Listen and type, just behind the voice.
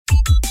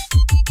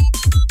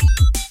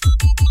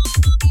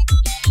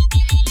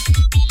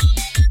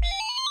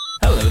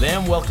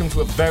welcome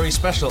to a very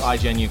special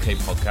IGN UK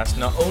podcast.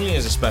 Not only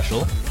is it special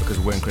because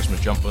we're wearing Christmas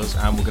jumpers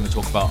and we're going to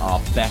talk about our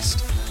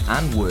best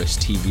and worst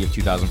TV of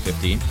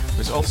 2015, but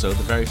it's also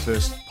the very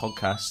first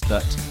podcast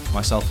that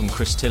myself and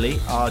Chris Tilley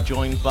are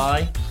joined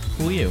by.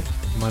 Who are you?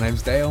 My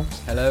name's Dale.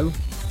 Hello,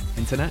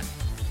 Internet.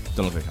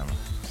 Don't look at the camera.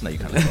 No, you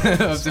can't.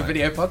 It's a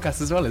video podcast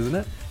as well, isn't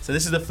it? So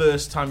this is the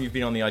first time you've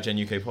been on the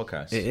IGN UK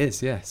podcast? It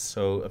is, yes.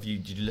 So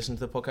did you listen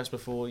to the podcast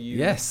before you?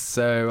 Yes,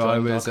 so I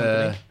was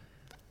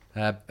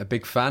a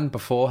big fan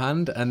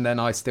beforehand, and then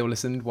I still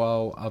listened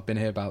while I've been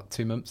here about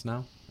 2 months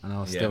now, and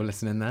I was still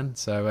listening then.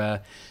 So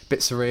a bit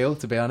surreal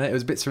to be on it. It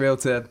was a bit surreal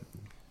to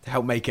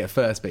help make it at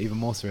first, but even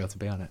more surreal to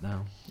be on it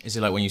now. Is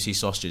it like when you see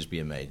sausages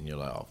being made and you're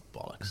like, oh,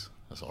 bollocks,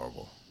 that's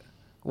horrible?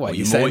 What, are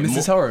you saying this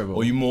is horrible?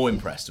 Or are you more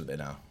impressed with it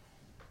now?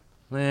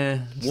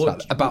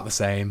 About the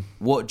same.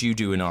 What do you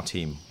do in our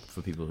team,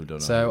 for people who don't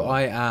know? So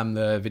I am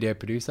the video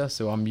producer,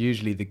 so I'm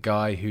usually the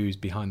guy who's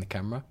behind the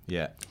camera.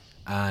 Yeah.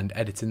 And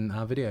editing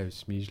our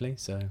videos, usually.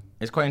 So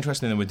it's quite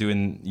interesting that we're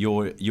doing,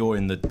 you're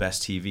in the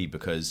best TV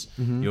because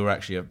you're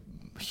actually a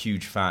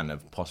huge fan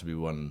of possibly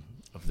one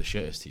of the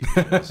shittest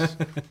TV shows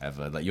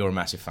ever. Like, you're a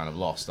massive fan of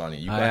Lost, aren't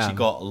you? You've actually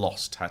got a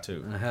Lost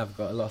tattoo. I have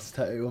got a Lost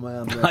tattoo on my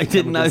arm. I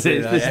didn't know this.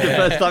 This is the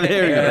first time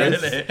hearing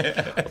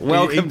this.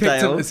 Welcome,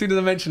 Dale. As soon as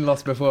I mentioned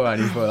Lost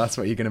beforehand, you thought that's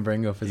what you're going to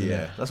bring up, isn't it?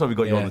 Yeah, that's why we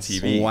got you on the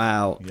TV.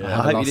 Wow. Yeah.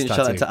 I hope you didn't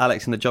show that to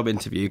Alex in the job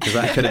interview, because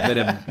that could have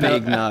been a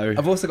big no.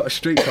 I've also got a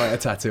Street Fighter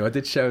tattoo. I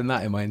did show him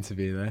that in my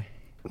interview, though.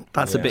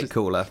 That's a bit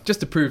cooler.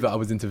 Just to prove that I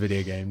was into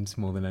video games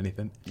more than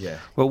anything. Yeah.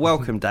 Well,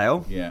 welcome,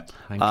 Dale. Yeah.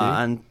 Thank you.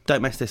 And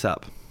don't mess this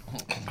up.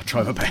 I'll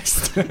try my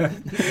best.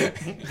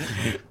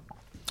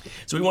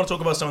 So we want to talk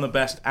about some of the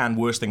best and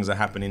worst things that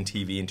happened in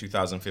TV in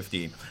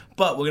 2015.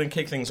 But we're going to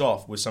kick things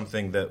off with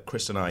something that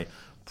Chris and I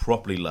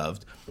properly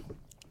loved.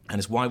 And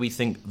it's why we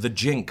think The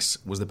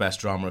Jinx was the best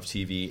drama of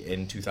TV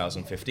in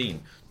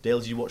 2015. Dale,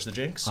 did you watch The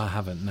Jinx? I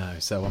haven't, no.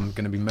 So I'm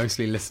going to be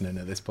mostly listening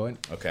at this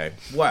point. Okay.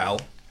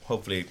 Well,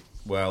 hopefully...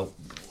 I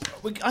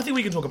think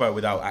we can talk about it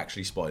without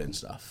actually spoiling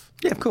stuff.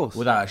 Yeah, of course.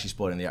 Without actually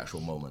spoiling the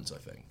actual moments, I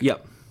think.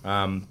 Yep.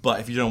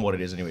 But if you don't know what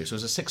it is anyway, so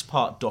it's a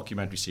 6-part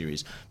documentary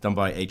series done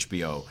by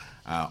HBO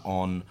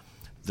on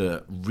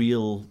the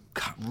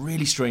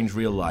really strange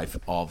real life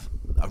of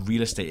a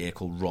real estate heir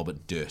called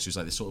Robert Durst, who's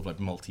like this sort of like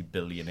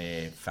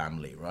multi-billionaire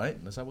family, right?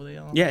 Is that what they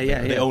are?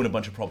 Yeah. They own a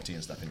bunch of property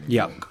and stuff in New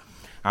York.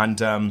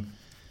 And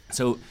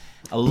so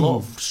a lot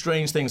of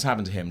strange things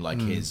happened to him, like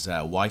his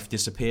wife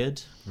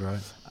disappeared.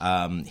 Right.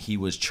 He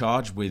was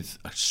charged with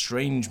a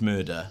strange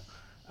murder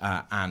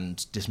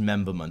and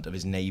dismemberment of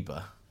his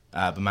neighbour.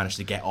 But managed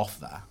to get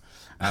off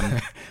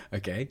that.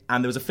 Okay.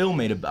 And there was a film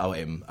made about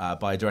him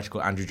by a director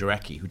called Andrew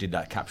Jarecki, who did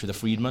Capture the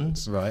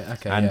Freedmans. Right,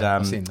 okay, and,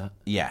 I've seen that.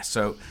 Yeah,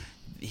 so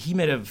he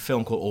made a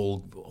film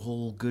called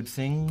All Good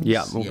Things.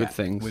 Yeah, All Good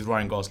Things. With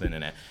Ryan Gosling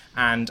in it.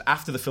 And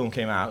after the film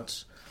came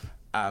out,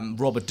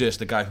 Robert Durst,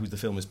 the guy who the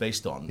film is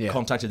based on,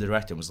 contacted the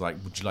director and was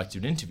like, would you like to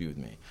do an interview with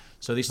me?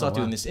 So they start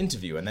doing this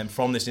interview, and then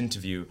from this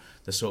interview,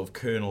 the sort of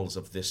kernels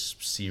of this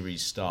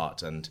series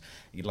start. And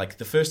like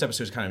the first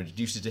episode is kind of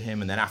introduced to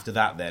him, and then after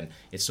that, then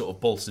it's sort of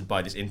bolstered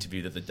by this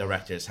interview that the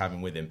director is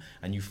having with him,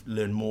 and you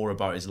learn more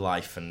about his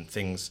life and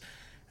things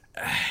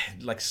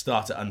like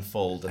start to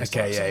unfold. And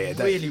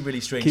really,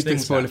 really strange things. Keep it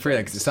spoiler free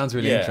because it sounds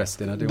really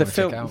interesting. I do want to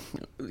check it out.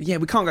 Yeah,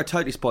 we can't go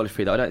totally spoiler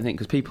free though, I don't think,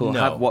 because people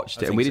have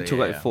watched it, and we did talk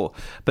about it before.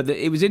 But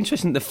it was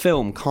interesting. The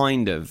film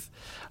kind of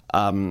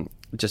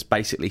just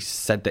basically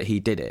said that he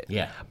did it.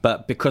 Yeah.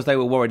 But because they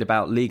were worried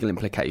about legal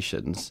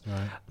implications,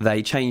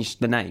 they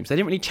changed the names. They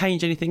didn't really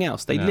change anything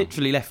else. They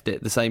literally left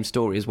it the same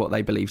story as what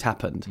they believed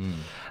happened.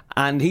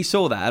 And he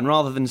saw that, and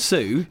rather than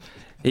sue,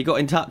 he got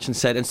in touch and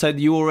said, and so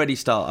you already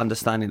start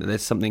understanding that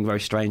there's something very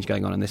strange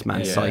going on in this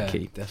man's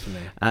psyche.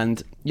 Definitely.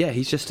 And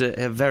he's just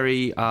a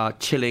very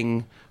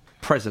chilling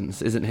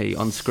presence, isn't he,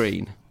 on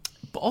screen?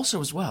 But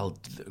also as well,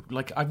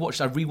 like I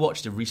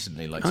rewatched it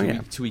recently, like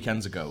 2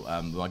 weekends ago.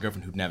 My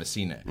girlfriend who'd never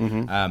seen it,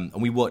 and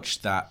we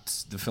watched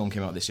that. The film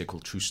came out this year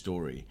called True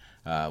Story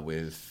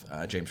with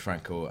James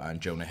Franco and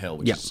Jonah Hill,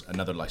 which is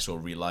another like sort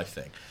of real life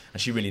thing.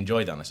 And she really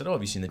enjoyed that. And I said, "Oh,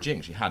 have you seen The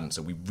Jinx?" She hadn't,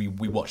 so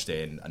we watched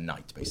it in a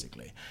night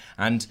basically.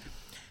 And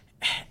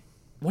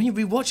when you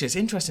rewatch it, it's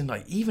interesting.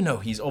 Like, even though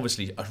he's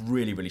obviously a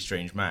really, really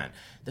strange man,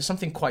 there's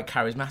something quite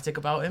charismatic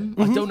about him.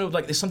 I don't know,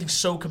 like, there's something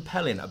so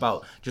compelling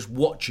about just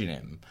watching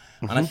him.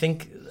 And I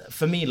think,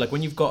 for me, like,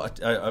 when you've got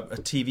a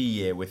TV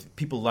year with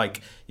people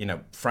like, you know,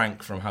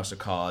 Frank from House of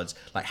Cards,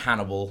 like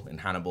Hannibal in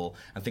Hannibal,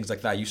 and things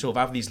like that, you sort of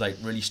have these, like,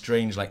 really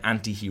strange, like,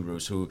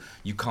 anti-heroes who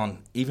you can't,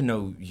 even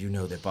though you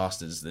know they're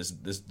bastards,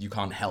 there's you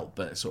can't help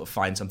but sort of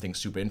find something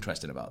super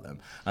interesting about them.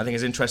 I think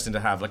it's interesting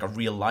to have, like, a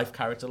real-life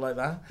character like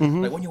that.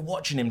 Like, when you're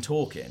watching him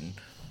talking,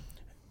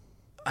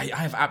 I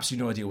have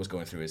absolutely no idea what's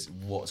going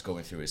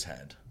through his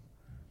head.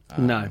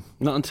 No,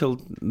 not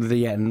until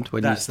the end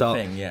when you start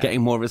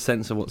getting more of a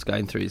sense of what's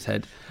going through his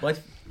head. Well,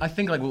 I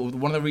think like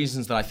one of the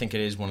reasons that I think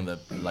it is one of the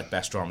like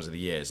best dramas of the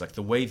year is like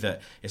the way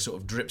that it sort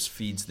of drips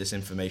feeds this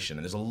information,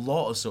 and there's a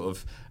lot of sort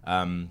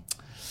of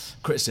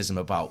criticism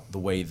about the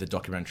way the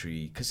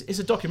documentary, because it's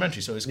a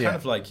documentary, so it's kind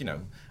of like, you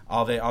know,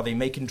 are they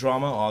making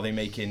drama? Are they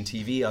making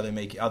TV?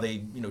 Are they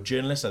you know,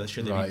 journalists?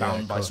 Should they be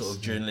bound by sort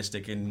of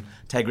journalistic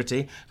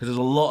integrity? Because there's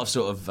a lot of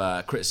sort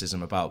of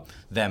criticism about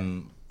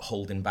them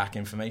holding back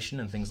information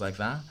and things like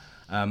that.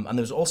 And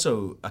there's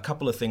also a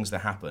couple of things that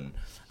happen,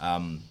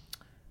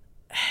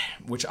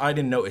 which I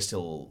didn't notice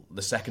till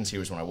the second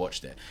series when I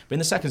watched it. But in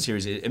the second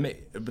series,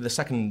 the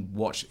second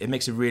watch, it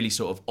makes it really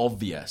sort of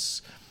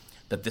obvious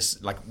that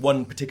this, like,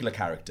 one particular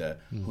character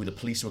who the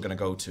police were going to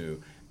go to,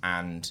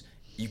 and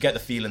you get the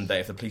feeling that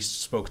if the police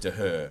spoke to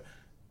her,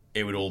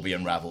 it would all be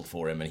unraveled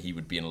for him and he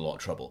would be in a lot of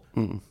trouble.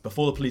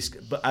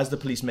 But as the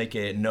police make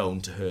it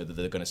known to her that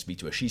they're going to speak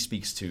to her, she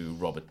speaks to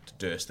Robert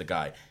Durst, the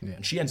guy,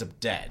 and she ends up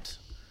dead.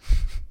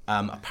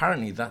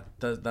 Apparently that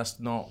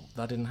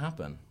didn't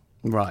happen.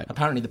 Right.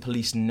 Apparently the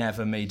police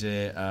never made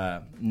it.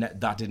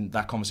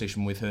 That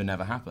conversation with her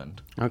never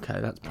happened.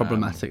 Okay, that's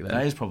problematic. Then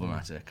that is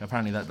problematic.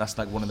 Apparently that's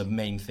like one of the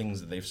main things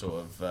that they've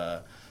sort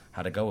of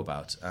had a go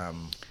about.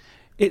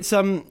 It's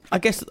I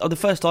guess the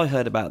first I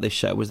heard about this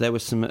show was there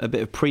was a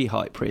bit of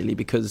pre-hype, really,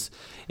 because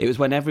it was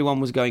when everyone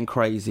was going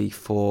crazy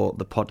for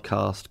the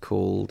podcast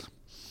called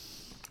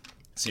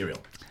Serial.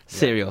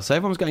 Yeah. So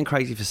everyone was going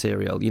crazy for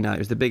Serial. You know, it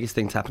was the biggest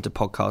thing to happen to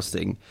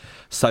podcasting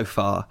so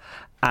far,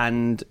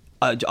 and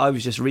I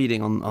was just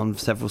reading on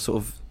several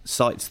sort of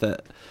sites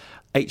that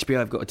HBO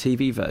have got a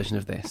TV version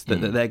of this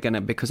that they're going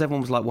to, because everyone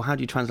was like, well, how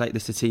do you translate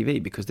this to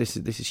TV? Because this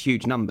is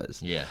huge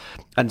numbers. Yeah.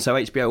 And so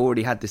HBO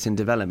already had this in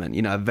development,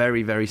 you know, a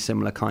very, very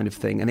similar kind of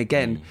thing. And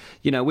again,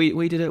 you know,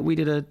 we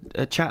did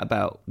a chat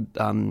about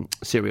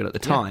Serial at the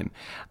time,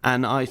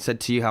 and I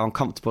said to you how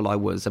uncomfortable I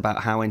was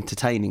about how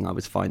entertaining I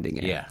was finding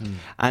it. Yeah.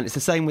 And it's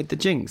the same with The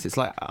Jinx. It's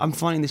like, I'm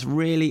finding this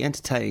really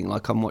entertaining,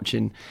 like I'm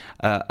watching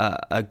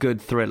a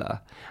good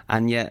thriller,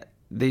 and yet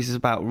this is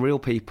about real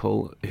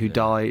people who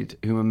died,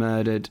 who were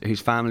murdered, whose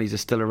families are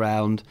still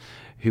around,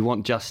 who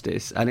want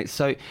justice, and it's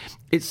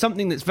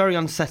something that's very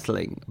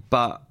unsettling.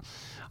 But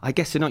I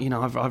guess, you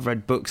know, I've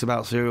read books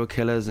about serial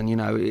killers, and, you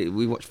know,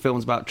 we watch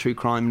films about true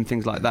crime and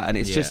things like that, and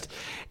it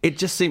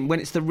just seems, when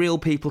it's the real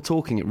people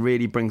talking, it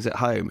really brings it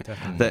home.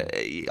 Definitely.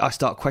 That I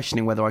start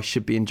questioning whether I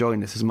should be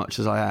enjoying this as much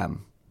as I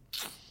am.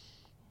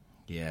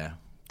 Yeah,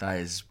 that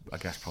is, I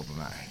guess,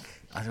 problematic.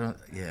 I don't.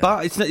 Yeah.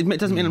 But it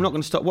doesn't mean I'm not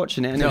going to stop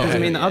watching it, and it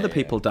doesn't mean that other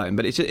people don't.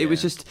 But it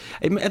was just.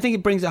 I think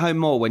it brings it home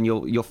more when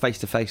you're face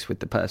to face with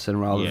the person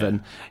rather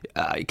than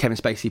Kevin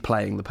Spacey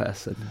playing the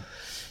person.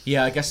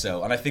 Yeah, I guess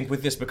so. And I think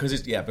with this, because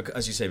it's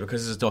as you say,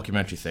 because it's a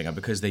documentary thing, and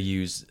because they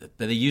use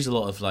a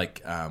lot of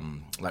like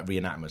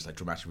reenactments, like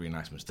dramatic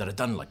reenactments that are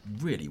done like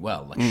really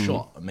well, like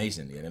shot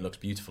amazingly, and it looks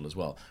beautiful as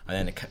well. And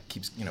then it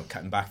keeps, you know,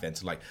 cutting back then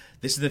to like,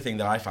 this is the thing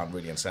that I found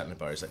really unsettling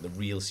about it, is like the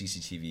real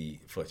CCTV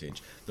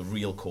footage, the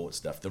real court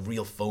stuff, the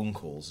real phone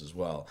calls as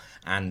well,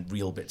 and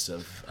real bits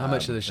of how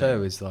much of the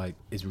show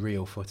is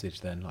real footage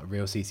then, like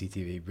real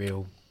CCTV,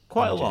 real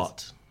quite images? A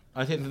lot.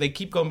 I think they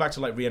keep going back to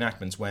like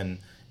reenactments when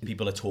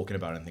people are talking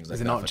about it and things like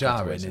that. Is it not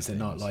jarring? Is it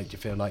not like, do you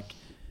feel like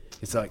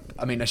it's like,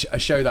 I mean, a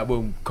show that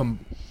we'll come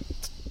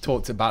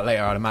talk about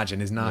later, I'd imagine,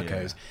 is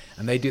Narcos,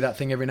 and they do that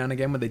thing every now and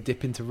again where they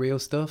dip into real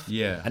stuff,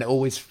 and it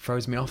always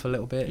throws me off a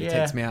little bit. It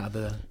takes me out of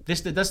the.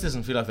 This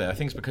doesn't feel like that. I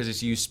think it's because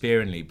it's used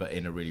sparingly, but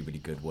in a really, really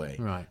good way.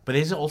 Right. But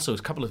there's also a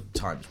couple of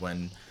times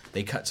when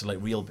they cut to like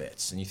real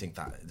bits, and you think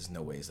that there's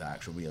no way is that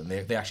actual real. And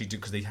they actually do,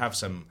 because they have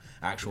some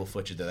actual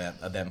footage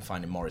of them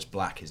finding Morris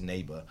Black, his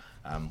neighbour,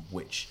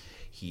 which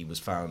he was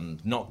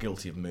found not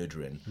guilty of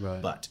murdering,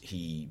 but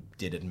he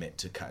did admit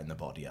to cutting the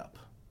body up.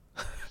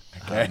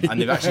 Okay.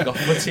 And they've actually got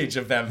footage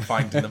of them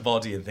finding the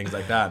body and things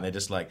like that, and they're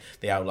just like,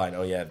 they outline,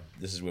 oh yeah,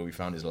 this is where we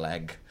found his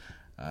leg,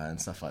 and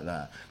stuff like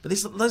that. But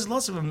there's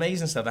lots of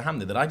amazing stuff that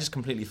happened that I just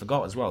completely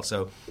forgot as well.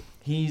 So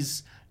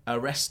he's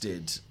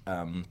arrested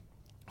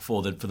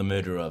for the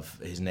murder of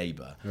his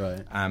neighbour,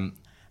 right?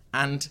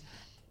 And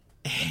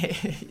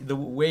the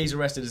way he's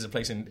arrested is a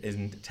place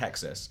in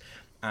Texas.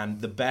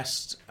 And the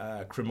best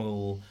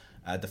criminal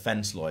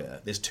defense lawyer,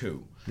 there's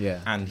two.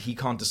 Yeah. And he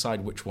can't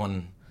decide which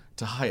one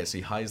to hire, so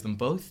he hires them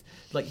both.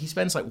 Like, he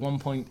spends like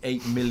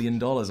 $1.8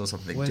 million or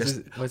something. Where's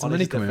the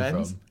money coming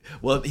from?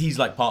 Well, he's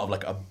like part of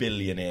like a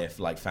billionaire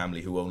like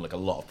family who own like a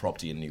lot of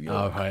property in New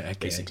York,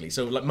 basically.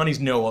 So like, money's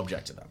no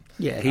object to them.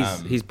 Yeah,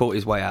 he's bought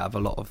his way out of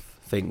a lot of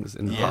things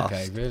in the past.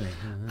 Okay, really?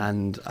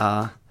 And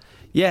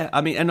yeah,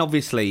 I mean, and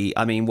obviously,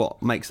 I mean,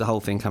 what makes the whole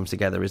thing come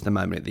together is the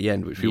moment at the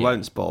end, which we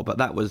won't spoil, but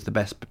that was the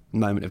best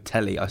moment of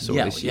telly I saw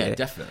this year. Yeah,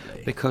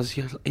 definitely. Because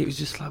it was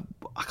just like,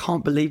 I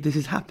can't believe this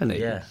is happening.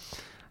 Yeah.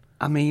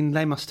 I mean,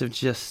 they must have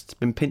just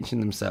been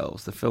pinching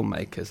themselves, the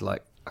filmmakers,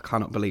 like, I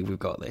cannot believe we've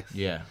got this.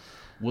 Yeah.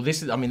 Well,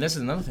 this is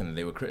another thing that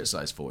they were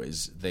criticised for,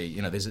 is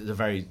there's a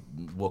very,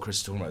 what Chris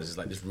is talking about, is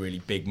like this really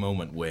big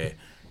moment where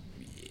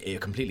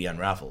it completely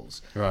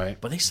unravels. Right.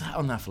 But they sat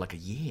on that for like a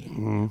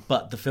year.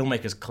 But the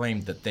filmmakers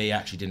claimed that they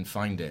actually didn't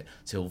find it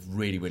till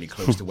really, really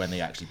close to when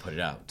they actually put it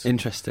out.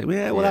 Interesting.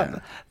 Yeah,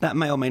 well, that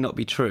may or may not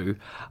be true.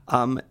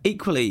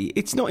 Equally,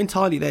 it's not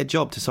entirely their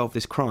job to solve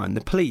this crime.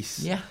 The police.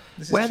 Yeah.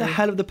 Where the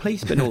hell have the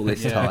police been all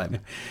this time?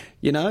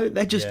 You know,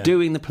 they're just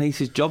doing the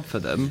police's job for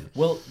them.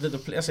 Well,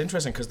 that's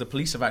interesting because the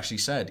police have actually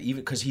said,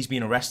 even because he's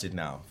been arrested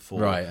now for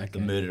the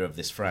murder of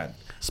this friend.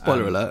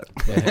 Spoiler alert.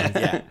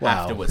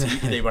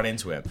 Afterwards, they run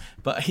into him.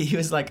 But he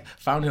was like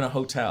found in a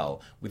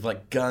hotel with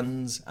like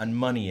guns and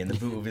money in the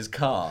boot of his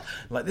car.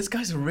 Like, this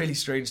guy's a really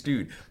strange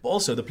dude. But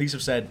also, the police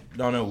have said,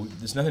 no,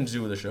 there's nothing to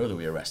do with the show that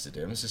we arrested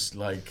him. It's just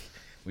like...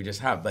 We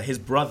just have. But his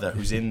brother,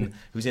 who's in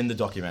the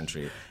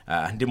documentary,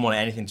 and didn't want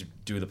anything to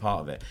do with a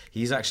part of it,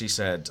 he's actually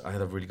said, I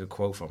had a really good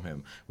quote from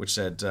him, which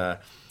said,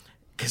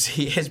 because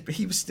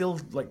he was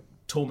still like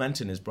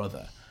tormenting his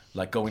brother,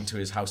 like going to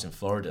his house in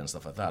Florida and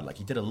stuff like that. Like,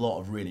 he did a lot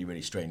of really,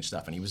 really strange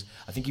stuff, and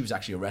I think he was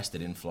actually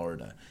arrested in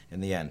Florida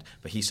in the end.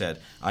 But he said,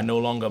 I no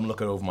longer am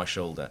looking over my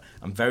shoulder.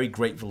 I'm very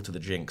grateful to the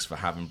Jinx for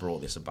having brought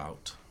this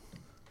about.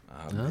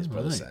 His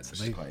brother said, which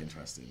is quite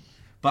interesting.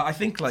 But I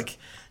think like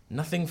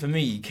nothing for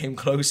me came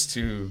close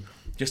to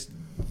just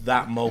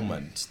that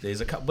moment. There's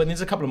a couple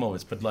of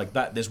moments, but like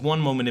that, there's one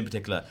moment in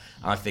particular.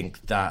 I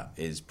think that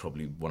is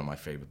probably one of my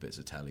favourite bits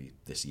of telly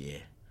this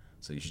year.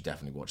 So you should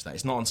definitely watch that.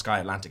 It's not on Sky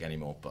Atlantic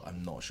anymore, but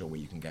I'm not sure where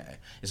you can get it.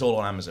 It's all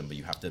on Amazon, but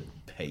you have to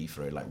pay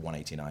for it, like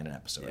 $1.89 an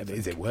episode. Yeah, but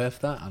is it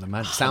worth that? I'd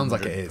imagine. Sounds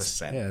like it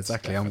is. Yeah,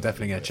 exactly. I'm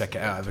definitely going to check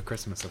it out over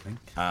Christmas, I think.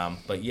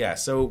 But yeah,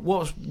 so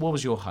what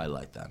was your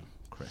highlight then,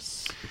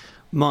 Chris?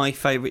 My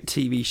favourite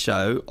TV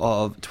show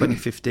of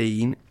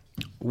 2015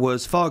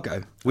 was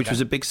Fargo, which was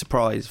a big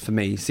surprise for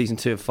me, season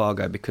 2 of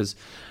Fargo, because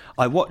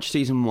I watched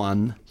season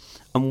 1,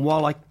 and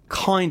while I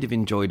kind of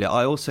enjoyed it,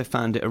 I also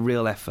found it a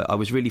real effort. I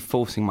was really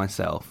forcing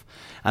myself,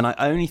 and I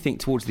only think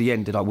towards the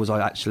end was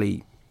I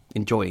actually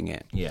enjoying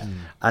it. Yeah.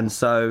 And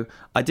so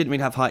I didn't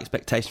really have high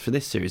expectations for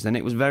this series, and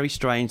it was very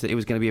strange that it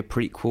was going to be a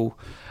prequel,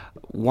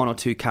 one or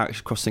two characters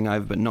crossing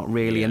over, but not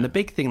really. Yeah. And the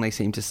big thing they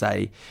seemed to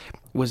say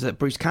was that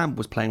Bruce Campbell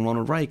was playing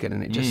Ronald Reagan,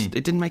 and it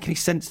didn't make any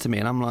sense to me.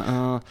 And I'm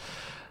like,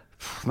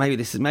 maybe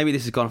this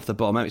has gone off the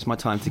bottom. Maybe it's my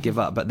time to give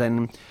up. But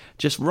then,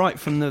 just right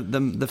from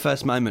the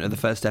first moment of the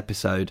first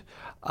episode,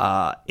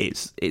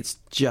 it's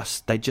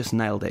just they just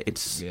nailed it.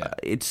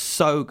 It's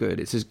so good.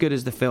 It's as good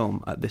as the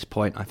film at this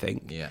point, I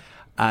think. Yeah.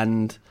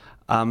 And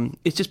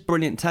it's just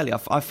brilliant telly.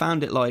 I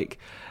found it like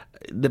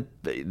the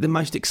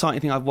most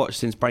exciting thing I've watched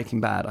since Breaking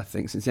Bad. I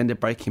think since the end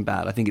of Breaking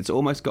Bad, I think it's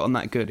almost gotten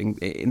that good.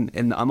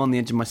 In I'm on the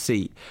edge of my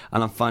seat,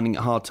 and I'm finding it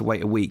hard to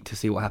wait a week to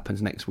see what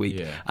happens next week.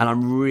 Yeah. And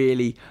I'm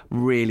really,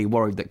 really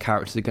worried that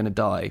characters are going to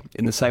die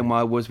in the same way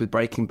I was with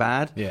Breaking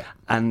Bad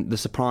and The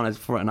Sopranos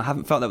before it. And I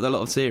haven't felt that with a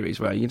lot of series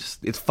where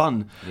it's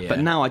fun, but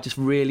now I just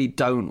really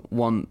don't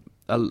want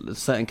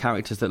certain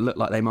characters that look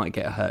like they might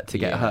get hurt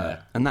get hurt.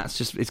 And that's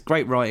just, it's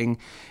great writing.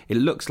 It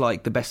looks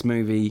like the best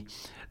movie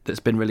that's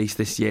been released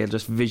this year.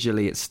 Just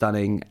visually, it's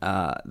stunning.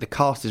 The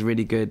cast is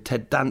really good.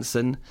 Ted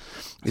Danson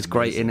is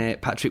great in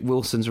it. Patrick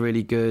Wilson's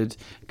really good.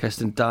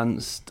 Kirsten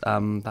Dunst,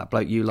 that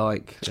bloke you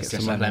like, Jesse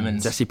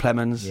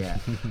Plemons. Yeah,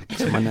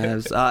 gets on my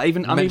nerves. I'm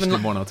even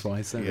him one or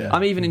twice.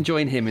 I'm even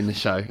enjoying him in the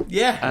show.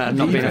 Yeah,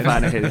 not being a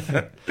fan of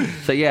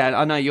his. So yeah,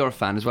 I know you're a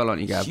fan as well,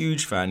 aren't you, Gab?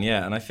 Huge fan,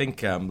 yeah. And I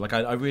think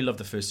I really love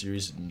the first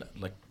series. And,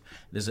 like,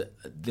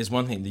 there's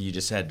one thing that you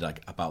just said,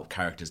 like, about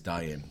characters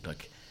dying,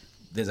 like.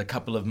 There's a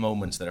couple of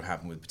moments that have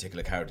happened with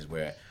particular characters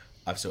where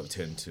I've sort of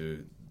turned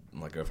to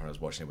my girlfriend I was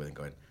watching it with and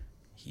going,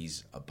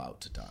 he's about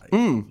to die.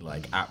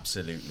 Like,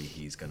 absolutely,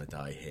 he's going to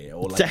die here.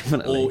 Or like,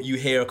 definitely. Or you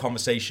hear a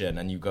conversation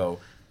and you go,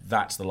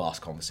 that's the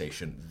last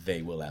conversation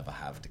they will ever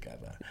have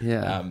together.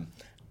 Yeah.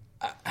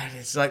 And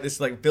it's like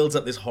this, like, builds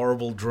up this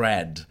horrible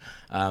dread.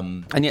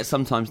 And yet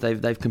sometimes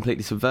they've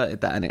completely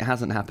subverted that and it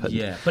hasn't happened.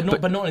 Yeah, but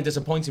not in a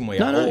disappointing way.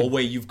 Or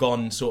where you've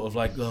gone sort of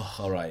like, oh,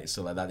 all right,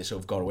 so like that, they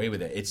sort of got away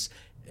with it.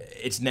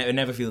 It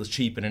never feels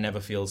cheap, and it never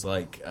feels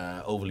like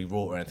overly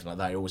wrought or anything like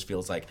that. It always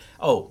feels like,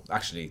 oh,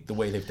 actually, the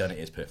way they've done it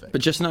is perfect.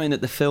 But just knowing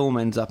that the film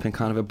ends up in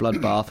kind of a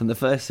bloodbath and the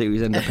first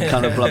series ends up in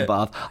kind of a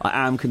bloodbath,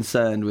 I am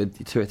concerned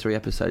with 2 or 3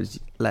 episodes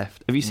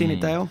left. Have you seen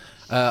it, Dale?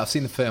 I've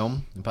seen the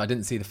film, but I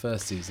didn't see the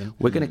first season.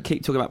 We're going to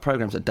keep talking about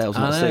programmes that Dale's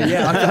not seen.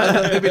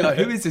 Yeah, they'll be like,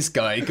 who is this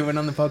guy going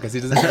on the podcast? He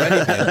doesn't know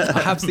anything.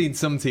 I have seen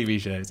some TV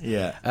shows.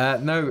 Yeah.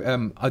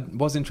 I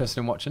was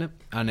interested in watching it,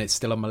 and it's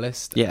still on my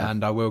list,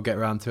 and I will get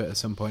around to it at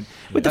some point.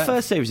 With the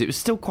first series, it was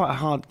still quite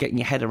hard getting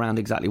your head around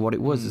exactly what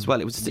it was as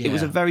well. It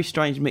was a very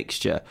strange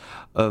mixture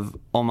of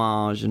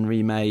homage and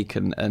remake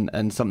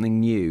and something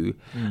new.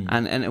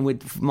 And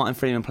with Martin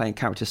Freeman playing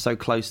characters so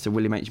close to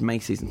William H.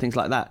 Macy's and things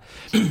like that,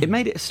 it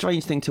made it a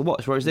strange thing to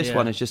watch, whereas this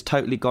one has just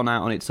totally gone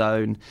out on its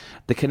own.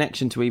 The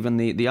connection to even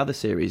the other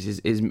series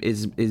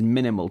is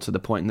minimal to the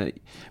point that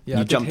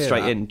you jump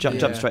straight in.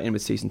 Jump straight in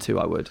with season 2,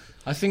 I would.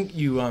 I think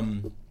you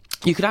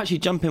could actually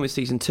jump in with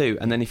season 2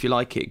 and then if you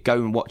like it, go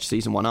and watch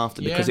season 1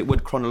 after, because it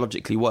would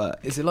chronologically work.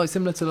 Is it like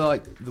similar to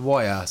like The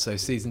Wire? So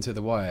season 2 of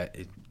The Wire,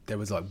 there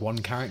was like one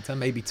character,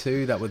 maybe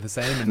two, that were the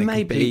same, and they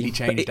maybe completely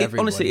changed everybody.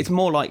 Honestly, it's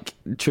more like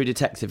True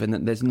Detective in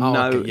that there's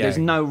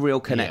no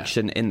real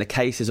connection in the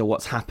cases or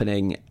what's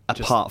happening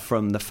apart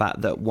from the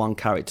fact that one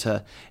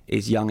character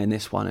is young in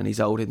this one and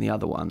he's old in the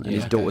other one, and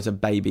his daughter's a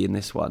baby in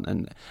this one,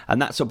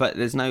 and that's all. But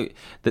there's no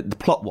the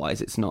plot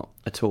wise, it's not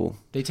at all.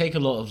 They take a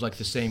lot of like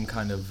the same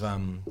kind of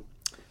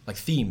like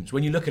themes.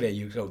 When you look at it,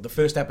 you go the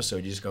first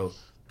episode, you just go,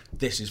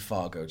 this is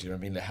Fargo. Do you know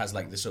what I mean? It has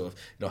like this sort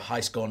of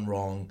heist gone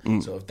wrong,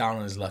 sort of down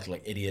on his luck,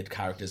 like idiot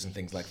characters and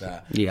things like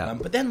that. Yeah.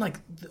 But then like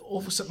all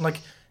of a sudden, like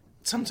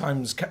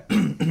sometimes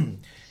you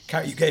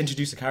get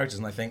introduced to characters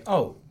and I think,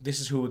 oh, this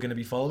is who we're going to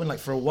be following. Like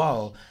for a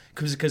while,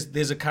 because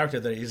there's a character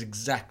that is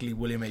exactly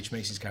William H.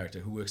 Macy's character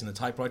who works in the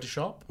typewriter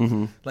shop.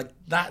 Mm-hmm. Like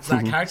that's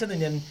that character. And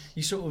then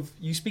you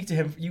speak to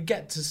him, you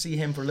get to see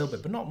him for a little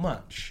bit, but not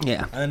much.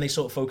 Yeah. And then they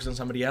sort of focus on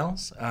somebody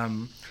else.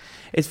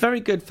 It's very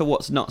good for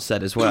what's not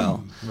said as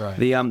well. Right.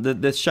 The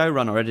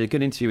showrunner, I did a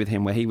good interview with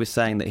him where he was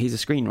saying that he's a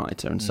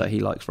screenwriter and so he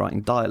likes writing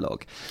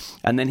dialogue,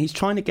 and then he's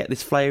trying to get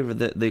this flavour of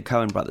the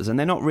Coen brothers, and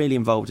they're not really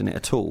involved in it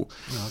at all.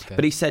 Oh, okay.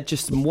 But he said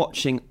just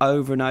watching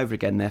over and over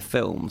again their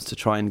films to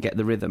try and get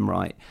the rhythm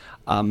right.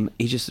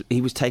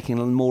 He was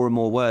taking more and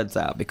more words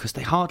out because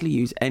they hardly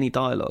use any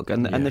dialogue,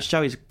 and the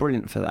show is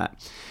brilliant for that.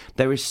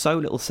 There is so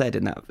little said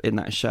in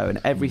that show, and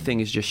everything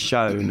is just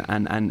shown,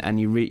 and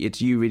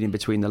it's you reading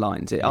between the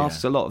lines. It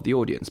asks a lot of the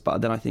audience,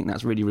 but then I think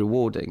that's really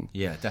rewarding.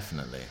 Yeah,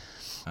 definitely.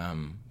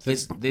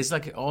 There's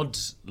like odd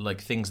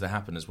like things that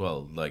happen as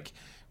well. Like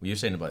what you're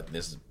saying about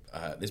this,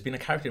 there's been a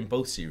character in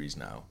both series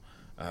now.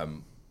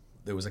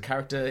 There was a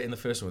character in the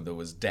first one that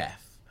was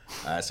deaf,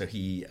 so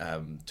he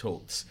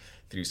talked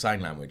through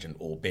sign language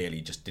or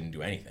barely just didn't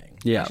do anything.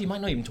 Yeah. Actually, he might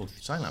not even talk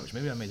through sign language.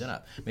 Maybe I made that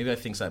up. Maybe I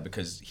think that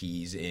because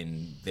he's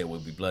in There Will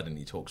Be Blood and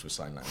he talks with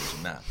sign language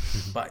and that.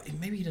 But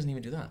maybe he doesn't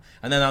even do that.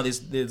 And then now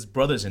there's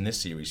brothers in this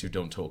series who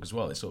don't talk as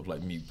well. They're sort of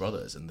like mute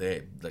brothers, and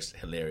they're just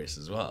hilarious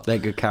as well. They're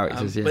good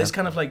characters, yeah. But it's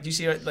kind of like, do you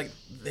see, like,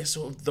 they're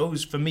sort of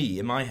those, for me,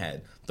 in my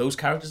head, those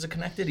characters are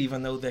connected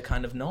even though they're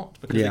kind of not,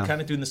 because they're kind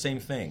of doing the same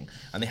thing.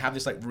 And they have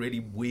this like really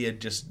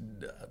weird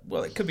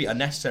it could be a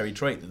necessary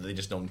trait that they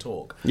just don't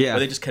talk. Yeah. But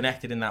they're just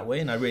connected in that way,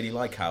 and I really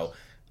like how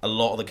a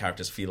lot of the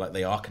characters feel like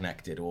they are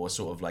connected, or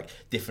sort of like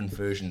different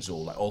versions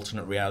or like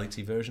alternate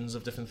reality versions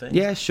of different things.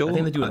 Yeah, sure. I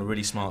think they're doing a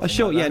really smart thing.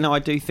 Sure, like that. No, I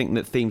do think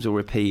that themes will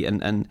repeat,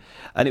 and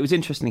it was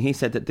interesting. He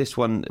said that this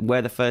one,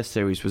 where the first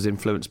series was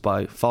influenced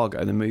by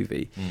Fargo, the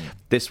movie,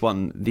 this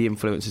one, the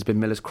influence has been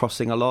Miller's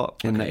Crossing a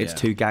lot, in that it's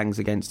two gangs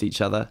against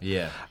each other.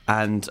 Yeah.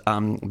 And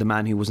The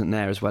Man Who Wasn't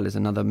There as well is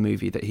another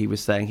movie that he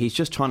was saying. He's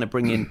just trying to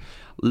bring in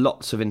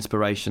lots of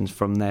inspirations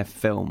from their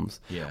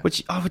films,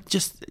 which I would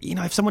just,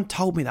 if someone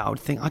told me that, I would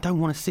think, I don't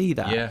want to see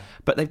that. Yeah.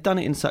 But they've done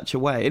it in such a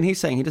way. And he's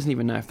saying he doesn't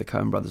even know if the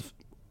Coen brothers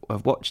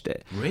have watched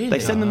it. Really? They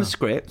send them the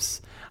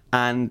scripts,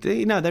 and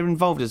they're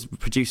involved as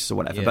producers or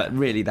whatever, but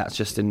really that's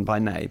just in by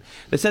name.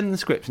 They send them the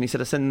scripts, and he said,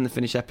 I send them the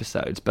finished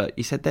episodes, but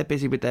he said they're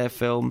busy with their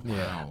film.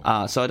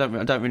 Yeah. So I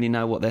don't really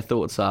know what their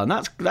thoughts are. And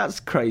that's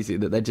crazy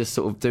that they're just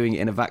sort of doing it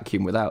in a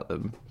vacuum without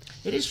them.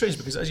 It is strange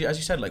because, as you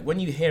said, like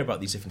when you hear about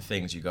these different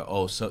things, you go,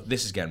 "Oh, so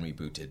this is getting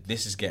rebooted,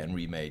 this is getting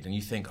remade," and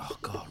you think, "Oh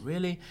God,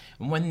 really?"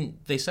 And when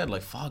they said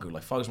Fargo's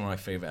one of my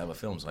favorite ever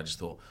films, I just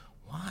thought,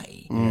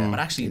 why? But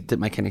actually, it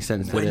didn't make any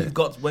sense. When you've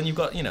got,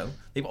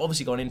 they've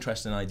obviously got an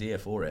interesting idea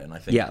for it, and I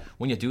think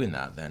when you're doing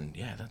that, then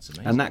that's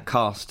amazing. And that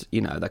cast,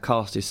 the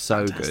cast is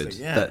so good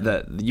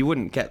that you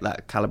wouldn't get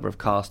that caliber of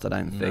cast. I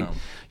don't think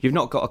you've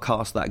not got a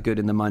cast that good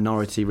in the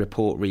Minority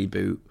Report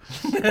reboot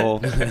or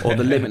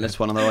the Limitless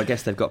one. Although I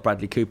guess they've got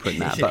Bradley Cooper in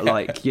that,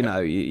 but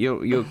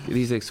you're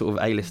these are sort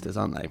of A-listers,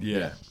 aren't they?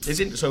 Yeah.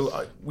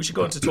 So we should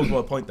go on to talk about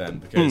a point then,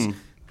 because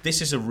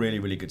this is a really,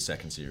 really good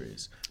second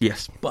series.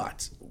 Yes,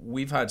 but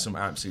we've had some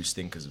absolute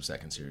stinkers of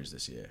second series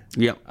this year.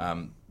 Yeah.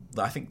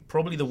 I think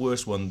probably the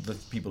worst one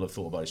that people have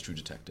thought about is True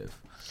Detective.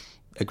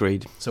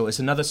 Agreed. So it's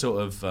another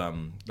sort of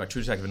like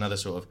True Detective, another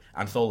sort of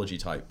anthology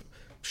type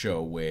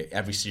show where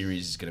every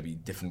series is going to be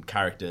different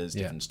characters,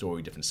 different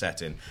story, different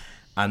setting,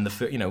 and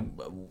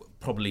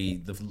probably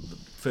the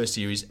first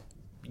series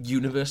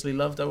universally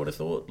loved, I would have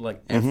thought.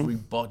 Like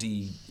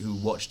everybody who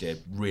watched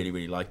it really,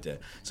 really liked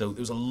it. So there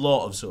was a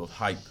lot of sort of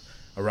hype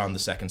around the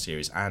second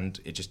series, and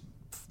it just,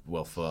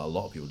 for a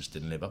lot of people, just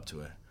didn't live up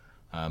to it.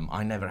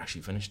 I never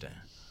actually finished it.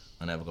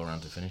 I never got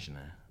around to finishing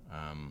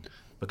it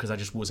because I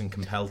just wasn't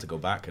compelled to go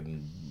back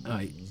and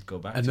go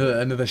back.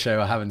 Another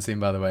show I haven't seen,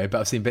 by the way,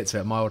 but I've seen bits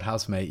of it. My old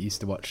housemate used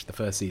to watch the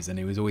first season.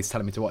 He was always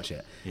telling me to watch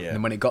it. Yeah. And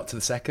then when it got to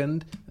the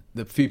second,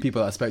 the few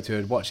people that I spoke to who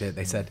had watched it,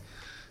 they said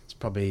it's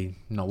probably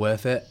not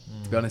worth it,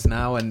 to be honest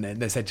now. And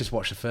they said just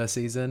watch the first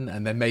season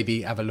and then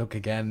maybe have a look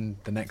again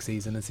the next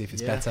season and see if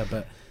it's better.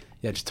 But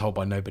just told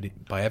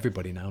by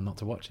everybody now not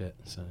to watch it.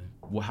 So,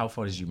 well, how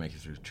far did you make it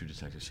through True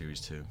Detective Series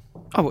 2?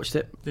 I watched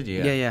it. Did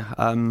you?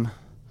 Yeah.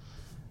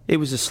 It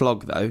was a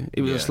slog, though.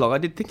 It was a slog. I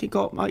did think it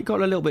got a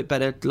little bit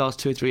better the last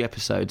 2 or 3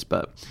 episodes,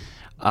 but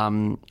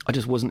I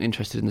just wasn't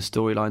interested in the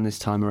storyline this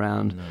time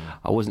around. No.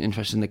 I wasn't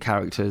interested in the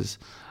characters.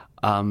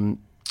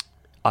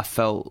 I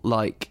felt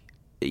like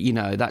you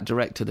know, that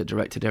director that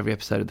directed every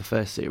episode of the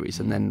first series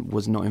and then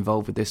was not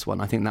involved with this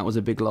one, I think that was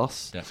a big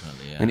loss.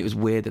 Definitely, yeah. And it was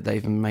weird that they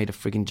even made a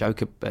frigging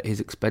joke at his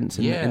expense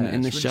in this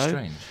really show.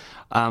 Strange.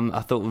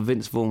 I thought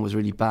Vince Vaughn was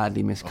really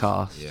badly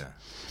miscast. Yeah.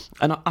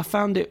 And I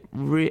found it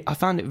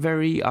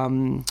very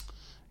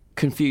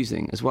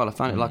confusing as well. I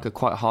found it like a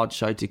quite hard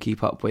show to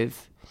keep up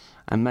with,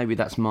 and maybe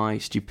that's my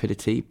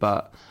stupidity,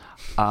 but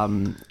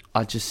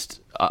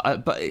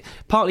but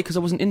partly because I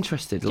wasn't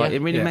interested. Like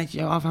it really made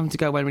I'm having to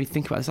go away and really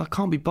think about this. I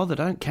can't be bothered.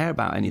 I don't care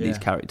about any of these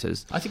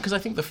characters. I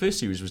think the first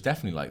series was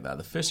definitely like that.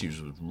 The first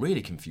series was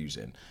really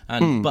confusing,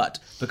 and but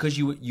because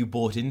you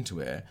bought into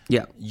it,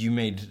 you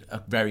made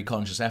a very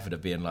conscious effort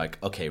of being like,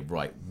 okay,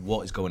 right,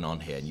 what is going on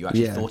here? And you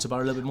actually thought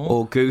about it a little bit more,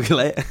 or Google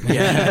it.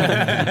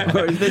 Yeah.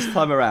 Whereas this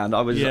time around,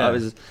 it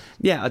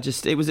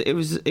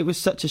was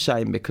such a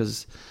shame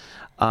because.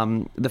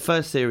 The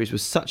first series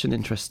was such an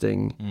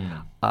interesting,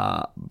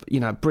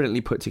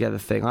 brilliantly put together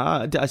thing.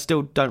 I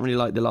still don't really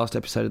like the last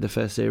episode of the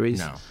first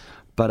series,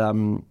 but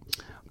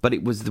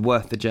it was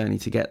worth the journey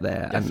to get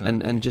there,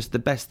 and just the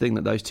best thing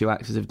that those two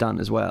actors have done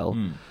as well.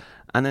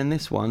 And then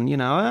this one,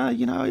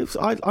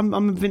 I'm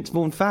a Vince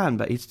Vaughn fan,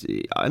 but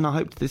and I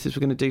hope this is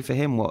going to do for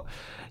him what,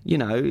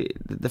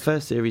 the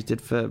first series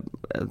did for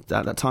at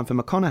that time for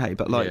McConaughey,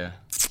 but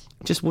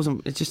just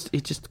wasn't. It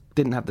just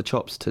didn't have the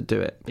chops to do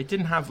it. It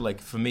didn't have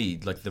for me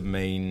the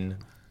main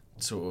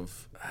sort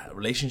of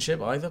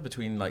relationship either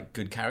between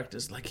good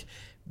characters like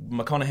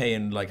McConaughey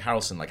and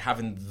Harrelson,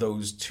 having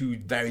those two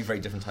very, very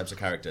different types of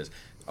characters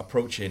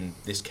approaching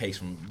this case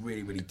from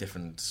really, really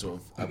different sort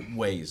of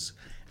ways.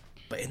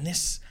 But in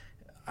this,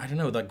 I don't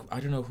know, I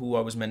don't know who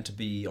I was meant to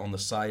be on the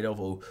side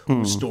of or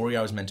whose story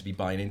I was meant to be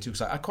buying into.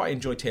 Because I quite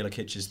enjoyed Taylor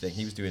Kitsch's thing.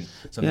 He was doing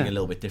something a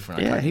little bit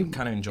different. He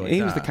kind of enjoyed that.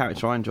 He was the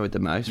character I enjoyed the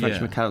most.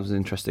 Rachel McAdams was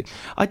interesting.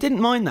 I didn't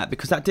mind that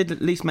because that did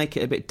at least make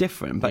it a bit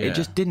different, but it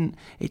just didn't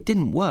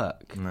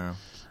work. No.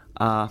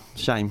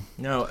 Shame.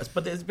 No,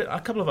 but there's been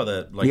a couple of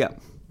other,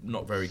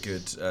 not very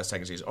good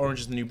second series.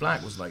 Orange is the New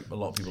Black was a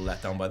lot of people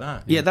let down by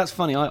that. Yeah, that's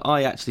funny.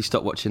 I actually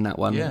stopped watching that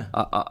one. Yeah.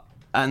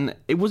 And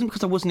it wasn't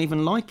because I wasn't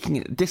even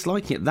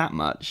disliking it that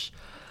much.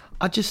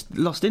 I just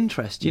lost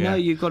interest. You know,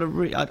 you've got to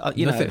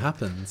nothing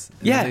happens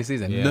in the new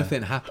season.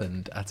 Nothing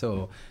happened at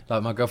all.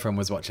 Like my girlfriend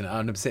was watching it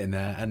and I'm sitting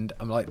there and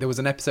I'm like, there was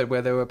an episode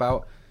where they were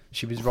about,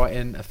 she was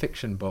writing a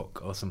fiction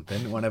book or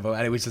something, whatever,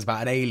 and it was just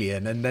about an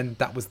alien, and then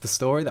that was the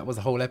story. That was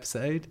the whole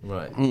episode.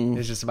 Right. It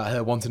was just about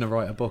her wanting to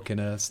write a book in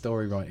a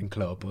story writing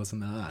club or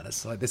something like that.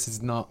 It's like, this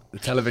is not the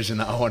television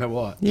that I want to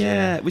watch.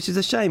 Yeah, which is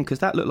a shame because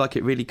that looked like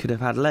it really could have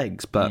had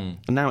legs, but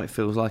now it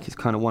feels like it's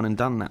kind of one and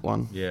done, that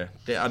one. Yeah.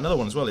 Another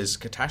one as well is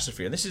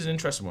Catastrophe, and this is an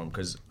interesting one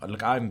because I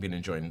haven't been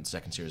enjoying the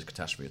second series of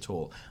Catastrophe at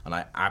all, and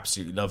I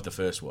absolutely loved the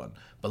first one.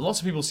 But lots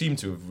of people seem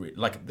to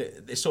have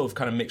there's sort of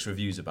kind of mixed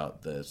reviews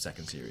about the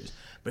second series.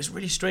 But it's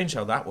really strange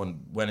how that one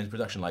went into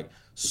production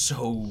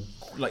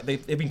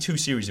they've been 2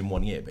 series in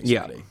 1 year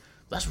basically. Yeah.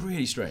 That's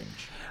really strange.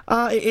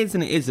 It is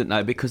and it isn't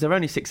though, because they're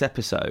only 6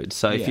 episodes.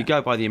 So if you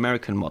go by the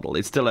American model,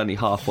 it's still only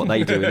half what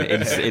they do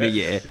in a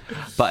year.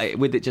 But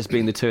with it just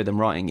being the two of them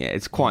writing it,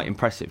 it's quite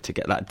impressive to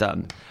get that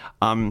done.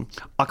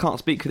 I can't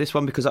speak for this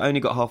one because I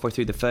only got halfway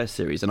through the first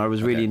series and I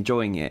was really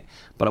enjoying it,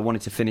 but I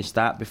wanted to finish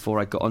that before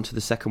I got onto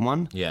the second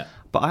one. Yeah.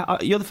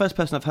 But you're the first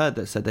person I've heard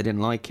that said they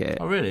didn't like it.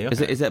 Oh really?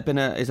 Okay. Is that been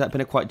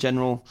a quite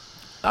general?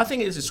 I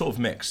think it's sort of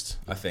mixed.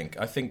 I think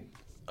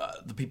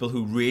the people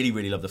who really,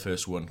 really love the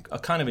first one are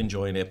kind of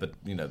enjoying it, but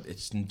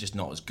it's just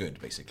not as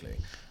good, basically.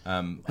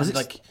 Has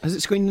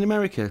it screened in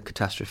America,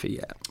 Catastrophe,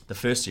 yet? The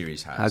first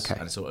series has, okay,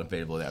 and it's sort of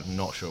available there. I'm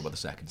not sure about the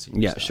second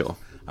series. Yeah, stuff.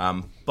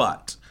 sure.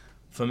 But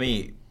for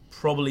me,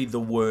 probably the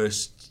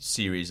worst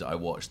series that I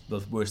watched, the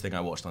worst thing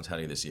I watched on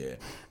telly this year,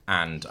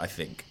 and I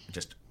think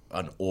just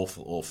an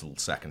awful, awful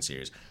second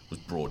series was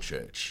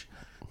Broadchurch.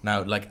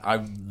 Now,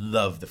 I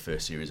love the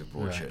first series of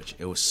Broadchurch.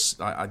 It was,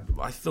 I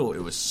thought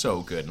it was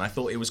so good, and I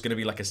thought it was going to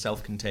be like a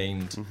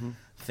self-contained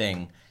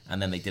thing.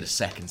 And then they did a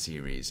second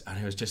series, and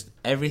it was just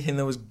everything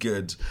that was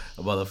good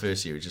about the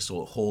first series just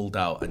sort of hauled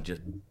out and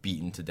just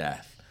beaten to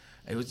death.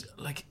 It was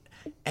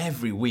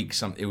every week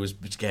it was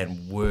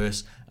getting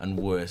worse and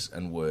worse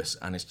and worse,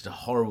 and it's just a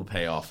horrible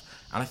payoff.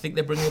 And I think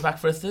they're bringing it back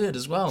for a third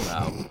as well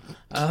now.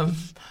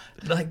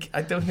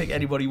 I don't think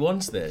anybody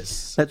wants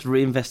this. Let's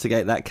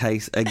reinvestigate that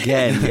case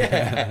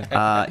again.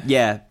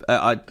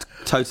 I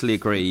totally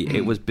agree.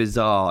 It was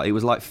bizarre. It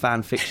was like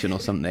fan fiction or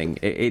something.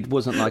 It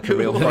wasn't like a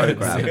real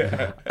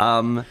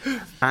program.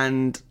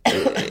 And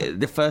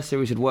the first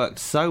series had worked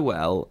so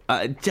well.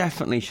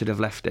 Definitely should have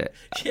left it.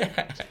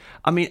 Yeah.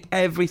 I mean,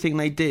 everything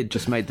they did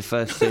just made the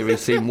first series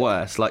seem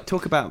worse.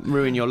 Talk about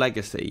ruin your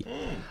legacy.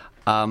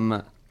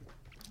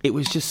 It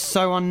was just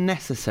so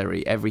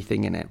unnecessary,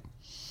 everything in it.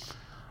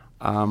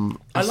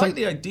 I like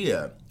the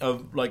idea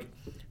of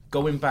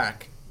going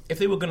back. If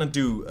they were going to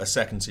do a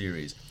second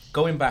series,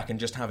 going back and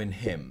just having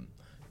him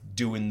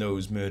doing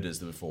those murders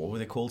before. What were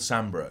they called?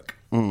 Sandbrook.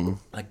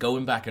 Like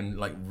going back and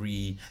like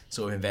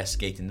sort of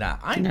investigating that.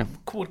 I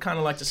would kind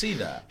of like to see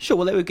that. Sure.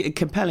 Well, they were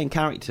compelling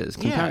characters,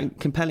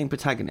 compelling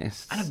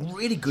protagonists, and a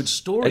really good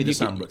story. The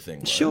Sandbrook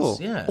thing. Sure.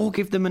 Yeah. Or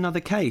give them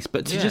another case,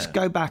 but to just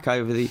go back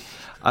over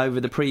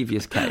the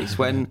previous case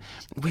when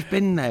we've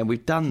been there,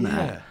 we've done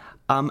that. Yeah.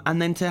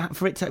 And then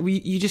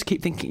you just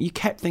kept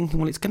thinking,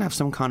 well, it's going to have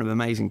some kind of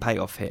amazing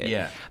payoff here.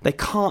 Yeah. They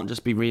can't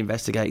just be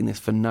reinvestigating this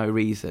for no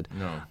reason.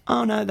 No.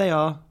 Oh, no, they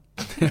are.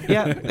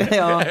 Yeah, they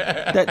are.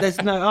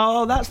 There's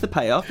no, that's the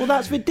payoff. Well,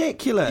 that's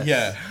ridiculous.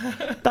 Yeah.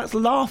 That's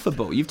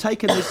laughable. You've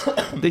taken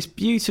this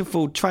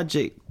beautiful,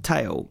 tragic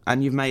tale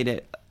and you've made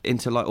it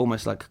into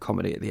almost like a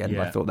comedy at the end.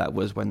 Yeah. I thought that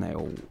was when they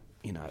all,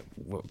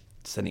 were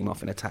sending him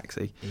off in a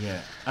taxi.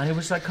 Yeah, and it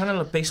was like kind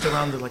of based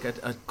around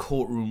a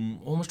courtroom,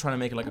 almost trying to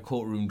make it like a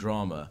courtroom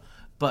drama,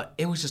 but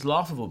it was just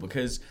laughable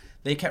because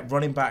they kept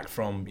running back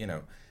from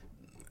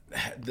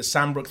the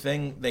Sandbrook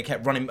thing. They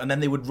kept running, and then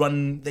they would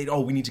run.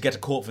 We need to get to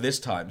court for this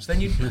time. So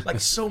then you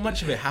so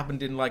much of it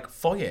happened in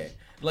foyer,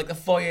 like the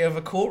foyer of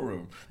a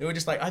courtroom. They were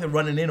just either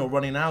running in or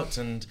running out,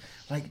 and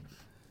it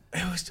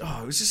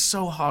was just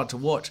so hard to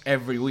watch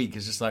every week.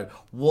 It's just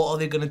what are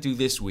they going to do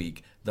this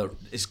week that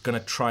is going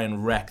to try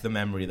and wreck the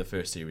memory of the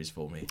first series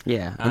for me?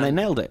 Yeah, and they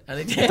nailed it.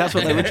 That's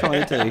what they were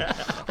trying to do.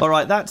 All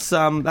right, that's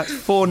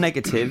 4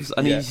 negatives.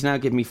 I need you to now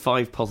give me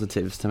 5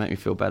 positives to make me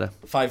feel better.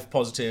 5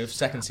 positive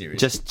second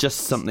series. Just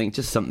something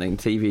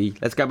TV.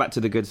 Let's go back to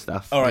the good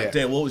stuff. All right,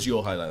 Dale, what was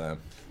your highlight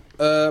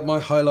then? My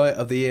highlight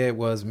of the year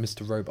was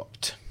Mr.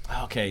 Robot.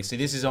 Okay, so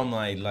this is on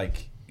my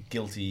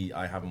guilty.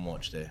 I haven't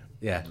watched it.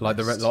 Yeah, like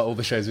all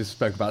the shows we've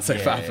spoke about so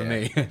far for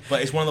me.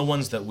 But it's one of the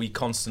ones that we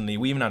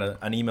even had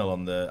an email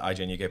on the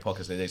IGN UK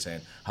podcast the other day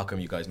saying, how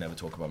come you guys never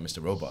talk about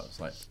Mr. Robot?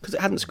 It's because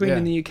it hadn't screened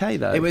in the UK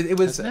though. It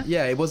was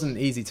it wasn't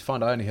easy to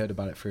find. I only heard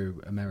about it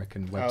through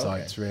American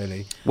websites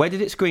really. Where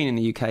did it screen in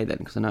the UK then?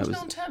 Because I know it was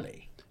on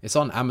telly. It's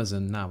on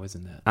Amazon now,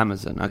 isn't it?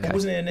 Amazon, okay.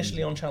 Wasn't it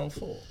initially on Channel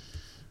 4?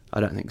 I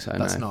don't think so.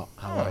 That's not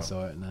how I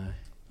saw it. No.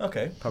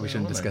 Okay. Probably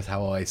shouldn't discuss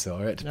how I saw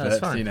it, no, but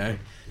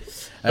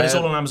But it's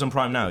all on Amazon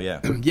Prime now,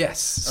 yeah. Yes.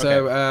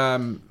 So,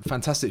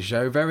 fantastic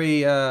show.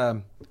 Very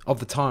of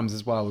the times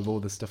as well, with all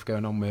the stuff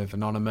going on with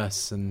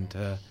Anonymous and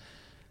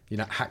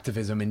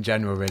hacktivism in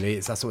general. Really,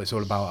 that's what it's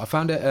all about. I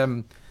found it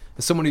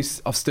as someone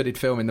I've studied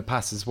film in the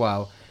past as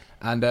well,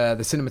 and the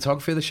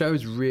cinematography of the show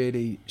is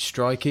really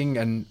striking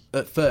and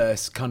at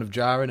first kind of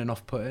jarring and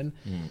off-putting,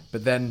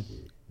 but then.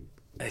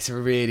 It's a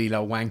really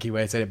wanky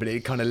way to say it, but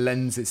it kind of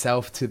lends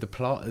itself to the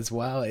plot as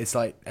well. It's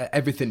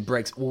everything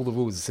breaks all the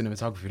rules of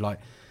cinematography.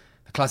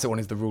 The classic one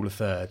is the rule of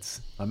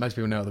thirds. Most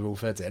people know what the rule of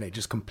thirds is, and it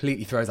just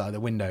completely throws out the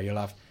window. You'll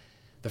have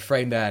the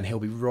frame there, and he'll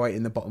be right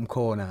in the bottom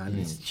corner, and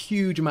this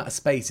huge amount of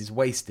space is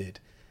wasted.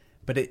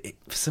 But it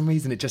for some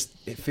reason, it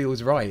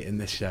feels right in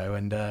this show,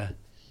 and I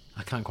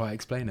can't quite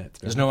explain it.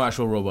 There's no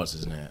actual robots,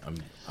 isn't it? I'm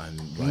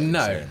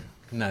right.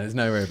 No, there's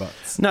no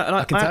robots. No, and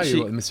I can tell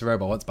you what Mr.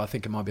 Robot wants, but I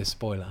think it might be a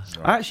spoiler.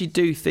 Right. I actually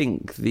do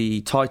think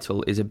the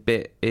title is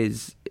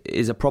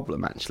a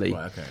problem, actually.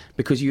 Right, okay.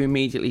 Because you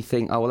immediately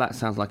think, oh, well, that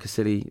sounds like a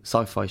silly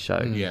sci-fi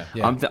show.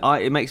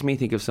 It makes me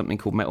think of something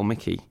called Metal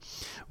Mickey,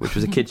 which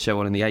was a kids show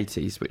on in the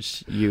 80s,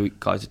 which you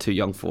guys are too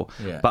young for.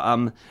 Yeah.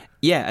 But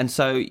and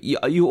so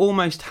you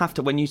almost have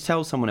to, when you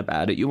tell someone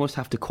about it, you almost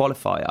have to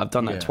qualify it. I've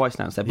done that twice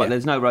now, but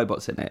there's no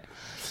robots in it.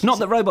 Not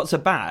that robots are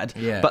bad,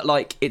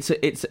 but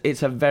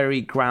it's a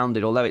very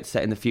grounded, although it's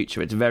set in the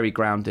future, it's very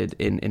grounded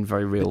in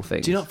very real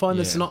things. Do you not find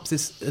the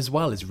synopsis as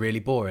well is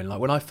really boring?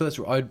 When I'd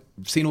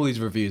seen all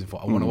these reviews and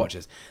thought, I want to watch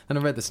this. Then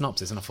I read the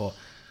synopsis and I thought,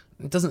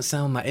 it doesn't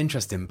sound that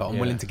interesting, but I'm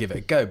willing to give it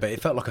a go. But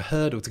it felt like a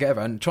hurdle to get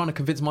over. And trying to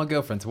convince my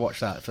girlfriend to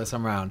watch that for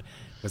some round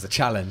was a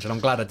challenge, and I'm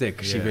glad I did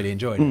because she really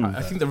enjoyed it.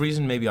 I think the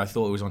reason maybe I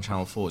thought it was on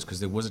Channel 4 is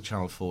because there was a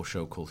Channel 4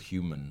 show called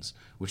Humans,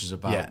 which is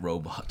about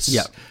robots.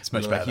 Yeah, it's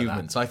much better than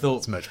Humans. I thought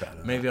it's much better.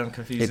 Maybe I'm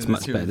confusing It's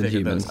much better than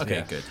Humans.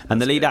 Okay, good.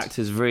 And the lead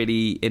actor's a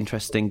really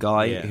interesting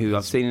guy who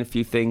I've seen in a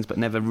few things but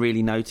never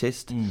really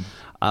noticed.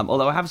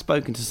 Although I have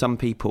spoken to some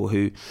people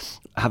who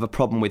have a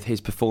problem with his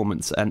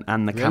performance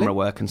and the camera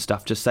work and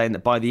stuff, just saying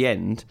that by the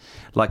end,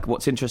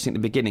 what's interesting at the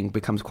beginning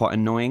becomes quite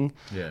annoying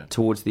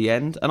towards the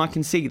end. And I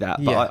can see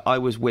that, but I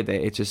was with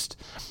it. It just...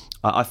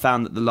 I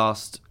found that the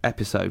last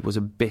episode was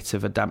a bit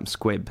of a damp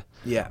squib.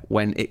 Yeah.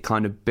 When it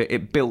kind of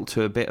it built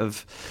to a bit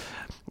of,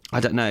 I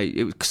don't know,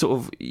 it was sort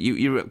of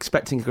you were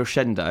expecting a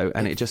crescendo,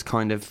 and it just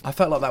kind of. I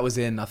felt like that was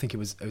in. I think it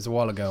was a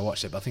while ago I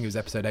watched it, but I think it was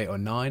episode 8 or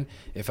 9.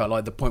 It felt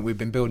like the point we've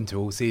been building to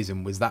all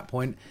season was that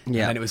point.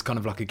 Yeah. And then it was kind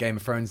of like a Game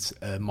of Thrones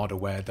model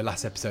where the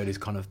last episode is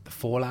kind of the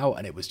fallout,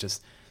 and it was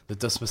just the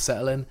dust was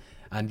settling.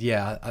 And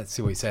I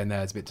see what you're saying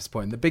there. It's a bit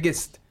disappointing. The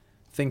biggest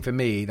thing for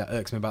me that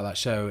irks me about that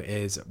show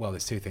is,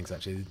 there's 2 things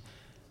actually.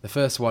 The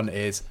first one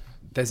is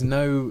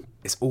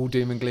it's all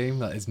doom and gloom.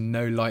 There's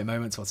no light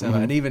moments whatsoever.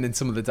 And even in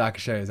some of the darker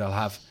shows, I'll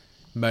have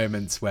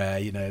moments where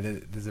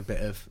there's a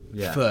bit of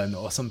fun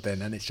or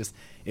something, and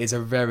it's a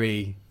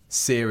very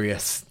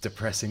serious,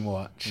 depressing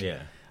watch.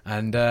 Yeah.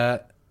 And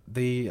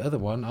the other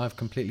one I've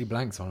completely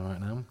blanked on right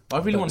now. I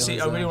really want to see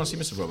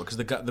Mr. Robot, because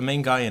the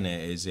main guy in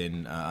it is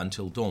in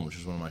Until Dawn, which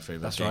is one of my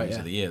favourite games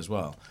of the year as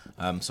well.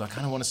 So I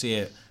kind of want to see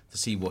it to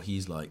see what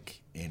he's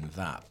like in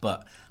that.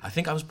 But I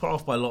think I was put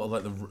off by a lot of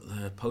like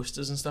the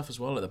posters and stuff as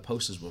well. Like the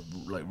posters were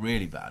like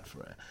really bad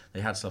for it.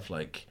 They had stuff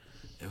like,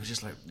 it was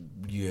just like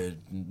year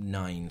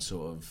 9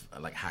 sort of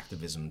like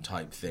hacktivism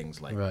type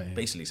things, like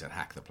basically said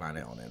hack the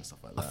planet on it and stuff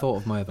like that. I thought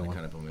of my other one.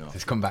 Kind of put me off.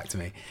 It's come back to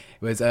me.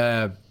 It was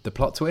the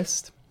plot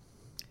twist.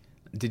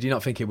 Did you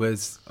not think it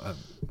was?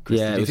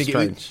 Yeah, it was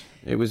strange.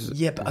 It was.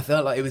 Yeah, but I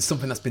felt like it was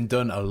something that's been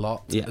done a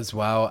lot as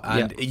well,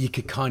 and you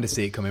could kind of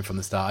see it coming from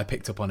the start. I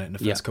picked up on it in the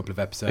first couple of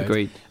episodes.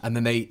 Agreed. And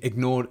then they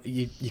ignored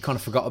you. You kind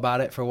of forgot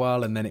about it for a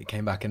while, and then it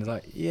came back, and it's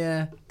like,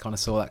 kind of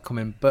saw that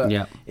coming, but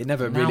it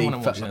never now really. When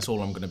I'm watching, that's all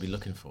I'm going to be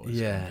looking for.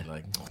 It's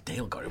like,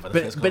 Dale got over the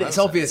first. But it's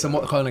obvious on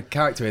what kind of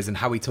character is and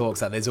how he talks.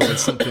 That there's always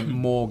something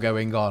more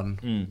going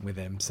on with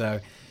him. So,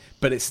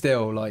 but it's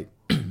still like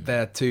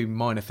there are two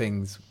minor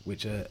things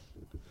which are.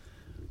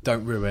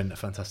 Don't ruin a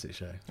fantastic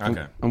show.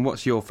 Okay. And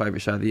what's your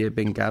favourite show of the year,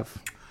 Bing Gav?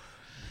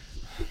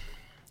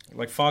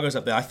 Like Fargo's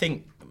up there. I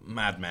think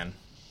Mad Men.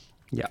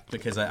 Yeah.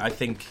 Because I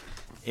think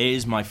it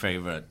is my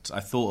favourite. I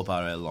thought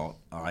about it a lot.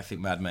 I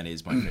think Mad Men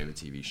is my favourite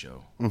TV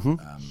show. Mm-hmm.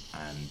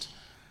 And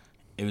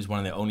it was one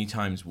of the only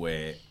times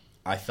where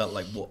I felt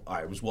like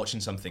I was watching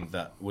something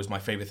that was my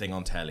favourite thing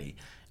on telly,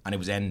 and it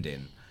was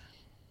ending.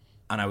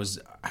 And I was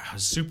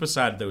super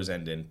sad that it was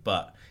ending,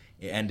 but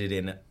it ended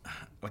in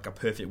like a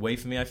perfect way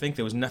for me. I think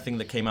there was nothing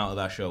that came out of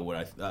that show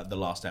where the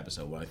last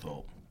episode where I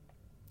thought,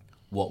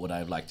 what would I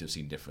have liked to have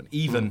seen different?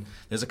 Even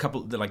there's a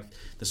couple that, like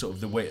the sort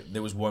of the way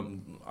there was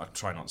one. I'll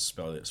try not to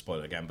spoil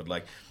it again, but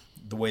like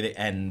the way they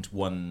end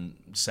one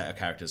set of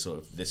characters, sort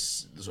of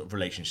this sort of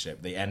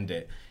relationship, they end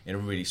it in a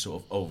really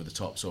sort of over the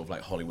top, sort of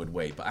like Hollywood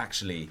way. But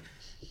actually,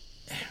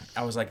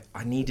 I was like,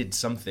 I needed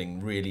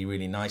something really,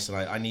 really nice, and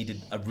I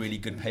needed a really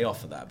good payoff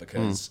for that,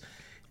 because.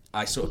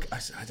 I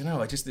don't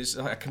know,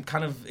 I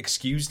kind of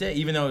excused it,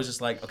 even though I was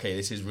just like, okay,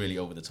 this is really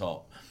over the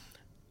top.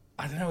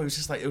 I don't know, it was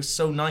just like, it was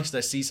so nice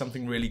to see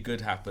something really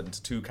good happen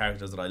to two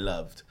characters that I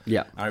loved.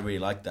 Yeah. I really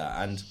liked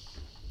that. And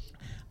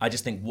I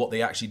just think what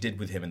they actually did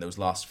with him in those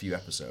last few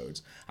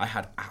episodes, I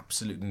had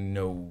absolutely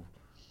no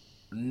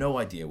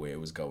idea where it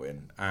was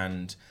going.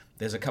 And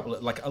there's a couple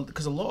of, like,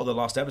 because a lot of the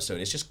last episode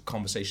is just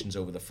conversations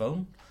over the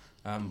phone,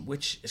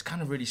 which is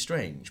kind of really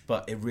strange,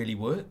 but it really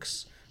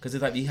works.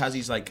 Because like, he has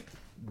these, like,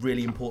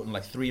 really important,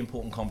 like 3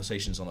 important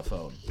conversations on the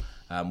phone,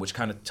 which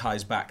kind of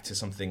ties back to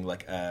something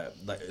like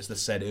as they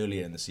said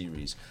earlier in the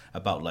series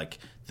about like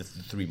the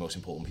 3 most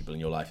important people in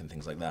your life and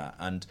things like that.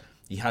 And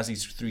he has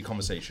these 3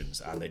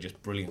 conversations, and they're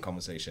just brilliant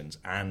conversations.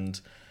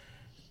 And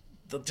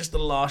just the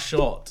last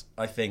shot,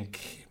 I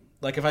think,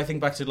 like if I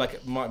think back to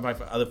like my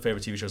other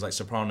favorite TV shows like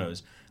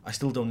Sopranos, I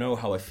still don't know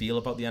how I feel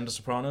about the end of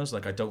Sopranos.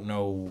 Like I don't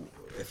know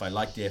if I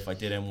liked it, if I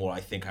didn't, what I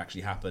think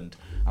actually happened.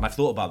 And I've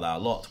thought about that a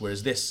lot.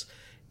 Whereas this.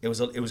 It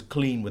was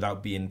clean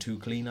without being too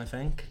clean, I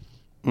think.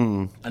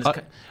 And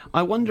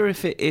I wonder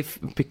if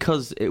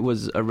because it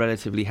was a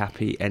relatively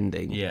happy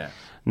ending,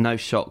 no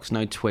shocks,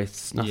 no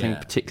twists, nothing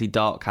particularly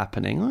dark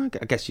happening.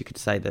 I guess you could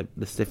say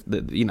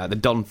the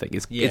Don thing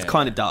is it's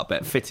kind of dark,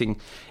 but fitting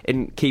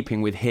in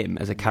keeping with him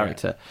as a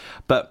character.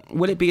 But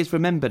will it be as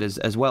remembered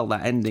as well,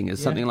 that ending,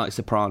 as something like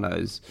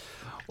Sopranos,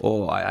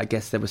 or I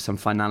guess there was some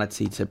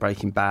finality to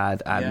Breaking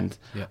Bad and.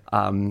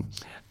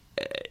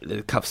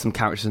 Some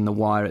characters in The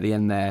Wire at the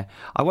end there.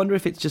 I wonder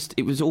if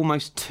it was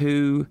almost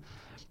too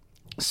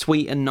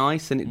sweet and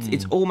nice, and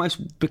it's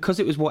almost because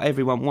it was what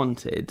everyone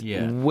wanted.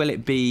 Will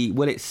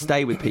it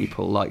stay with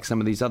people like some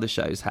of these other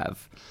shows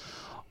have,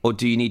 or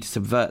do you need to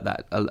subvert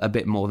that a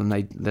bit more than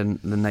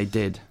they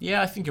did?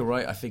 Yeah, I think you're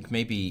right. I think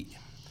maybe,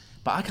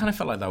 but I kind of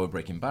felt like that with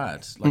Breaking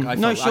Bad.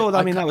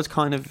 That was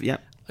kind of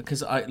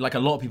because like a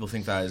lot of people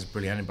think that is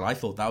brilliant, but I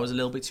thought that was a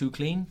little bit too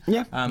clean.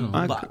 Yeah.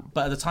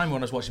 But at the time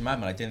when I was watching Mad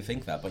Men, I didn't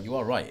think that. But you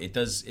are right;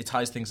 it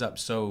ties things up.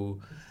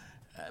 So,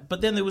 but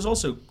then there was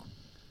also,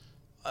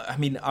 I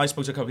mean, I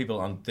spoke to a couple of people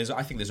on.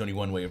 I think there's only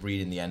one way of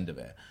reading the end of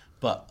it,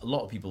 but a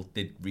lot of people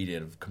did read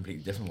it a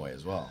completely different way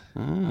as well.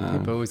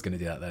 People are always going to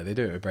do that though. They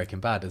do it with Breaking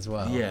Bad as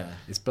well. Yeah,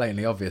 it's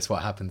blatantly obvious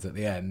what happens at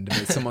the end,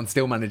 but someone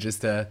still manages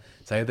to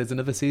say, "There's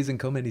another season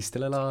coming. He's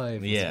still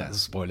alive." Yeah,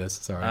 spoilers.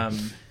 Sorry.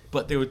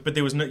 But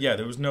there was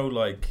no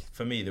like,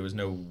 for me there was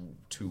no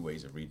 2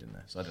 ways of reading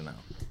this. I don't know.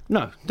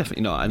 No,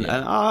 definitely not.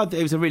 And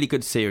it was a really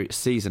good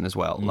season as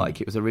well. Like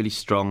it was a really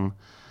strong.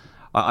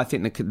 I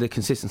think the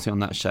consistency on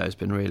that show has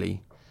been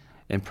really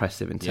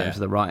impressive in terms of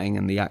the writing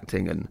and the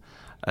acting and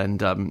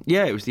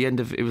it was the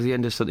end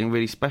of something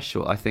really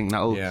special. I think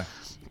that'll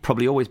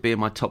probably always be in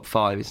my top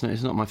 5. It's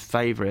not my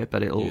favourite,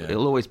 but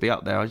it'll always be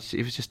up there.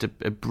 It was just a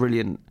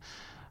brilliant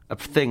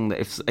thing that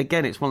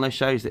it's one of those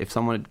shows that if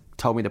someone had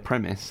told me the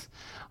premise,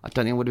 I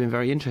don't think I would have been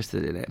very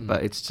interested in it,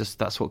 but it's just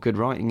that's what good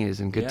writing is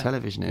and good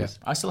television is.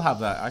 I still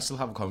have that. I still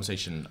have a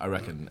conversation, I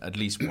reckon, at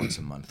least once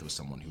a month with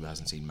someone who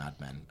hasn't seen Mad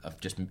Men,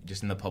 of just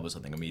in the pub or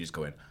something, and me just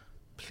going,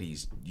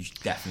 please, you should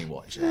definitely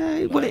watch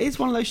it. Well, it is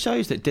one of those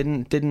shows that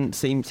didn't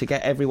seem to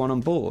get everyone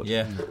on board.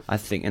 Yeah, I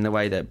think in the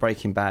way that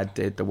Breaking Bad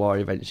did, The Wire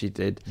eventually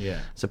did,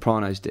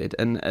 Sopranos did,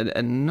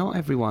 and not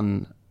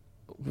everyone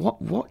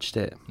watched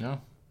it.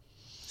 No,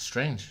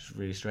 strange. It's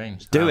really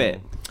strange. Do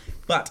it.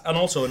 And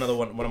also another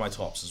one of my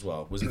tops as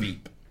well was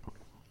Veep.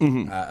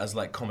 As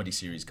like comedy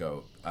series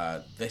go,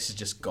 this has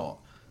just got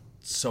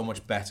so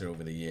much better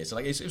over the years.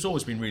 Like it's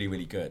always been really,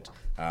 really good,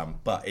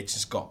 but it's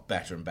just got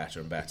better and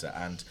better and better.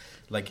 And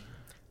like,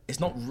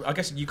 it's not. I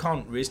guess you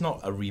can't. It's not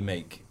a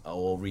remake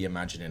or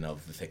reimagining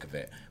of The Thick of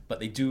It, but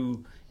they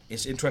do.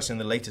 It's interesting. In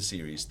the later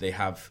series, they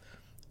have.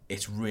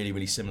 It's really,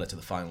 really similar to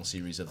the final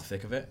series of The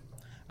Thick of It.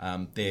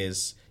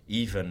 There's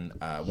even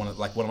one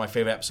of my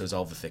favorite episodes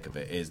of The Thick of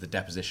It is the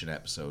deposition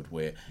episode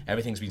where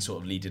everything's been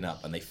sort of leading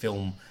up, and they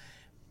film.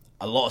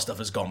 A lot of stuff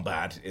has gone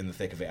bad in The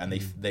Thick of It, and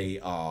they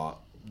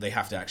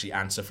have to actually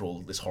answer for all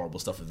this horrible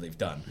stuff that they've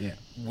done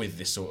with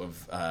this sort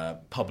of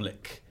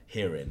public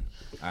hearing.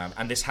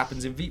 And this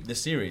happens in Veep,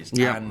 this series,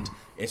 and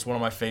it's one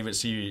of my favorite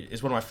series.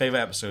 It's one of my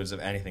favorite episodes of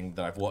anything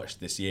that I've watched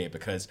this year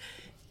because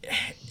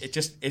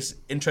it's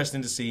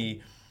interesting to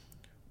see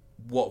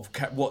what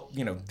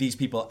these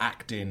people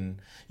act in.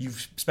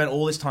 You've spent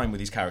all this time with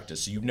these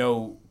characters, so you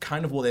know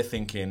kind of what they're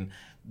thinking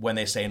when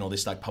they're saying all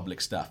this like public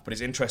stuff, but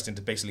it's interesting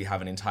to basically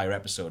have an entire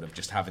episode of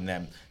just having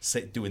them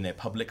doing their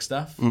public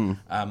stuff, and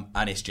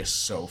it's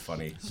just so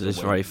funny. It's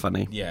very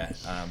funny.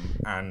 It's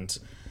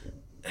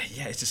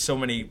just so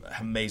many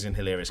amazing,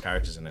 hilarious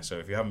characters in it. So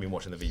if you haven't been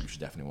watching The Veep, you should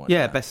definitely watch.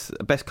 Yeah,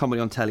 best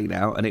comedy on telly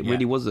now, and it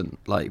really wasn't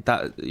like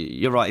that.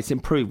 You're right; it's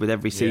improved with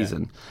every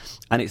season,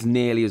 and it's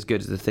nearly as good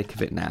as The Thick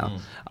of It now.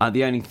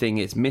 The only thing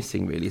it's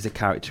missing really is a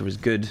character as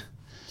good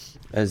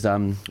as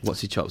what's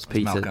his chops,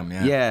 Peter.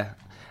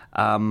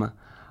 Malcolm,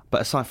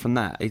 But aside from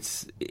that,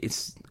 it's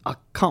I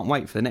can't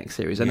wait for the next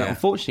series. And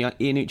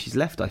unfortunately, Iannucci's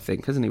left, I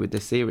think, hasn't he, with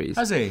this series?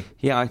 Has he?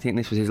 Yeah, I think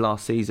this was his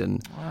last season,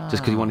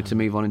 just because he wanted to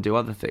move on and do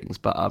other things.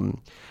 But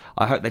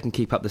I hope they can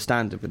keep up the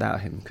standard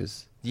without him.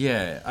 Cause...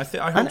 Yeah, I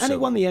hope and it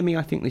won the Emmy,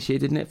 I think, this year,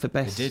 didn't it, for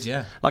best? It did,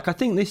 yeah. Like, I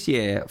think this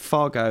year,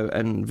 Fargo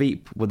and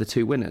Veep were the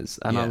two winners.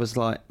 And I was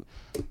like,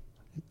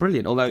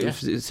 brilliant. Although it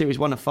was series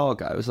one of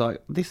Fargo, I was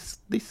like, this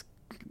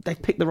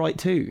they've picked the right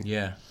two.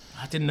 Yeah.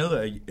 I didn't know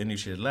that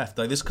Iannucci had left.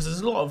 Like this, because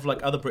there's a lot of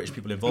like other British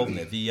people involved in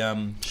it.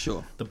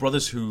 The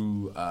brothers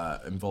who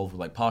involved with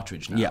like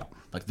Partridge now,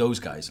 like those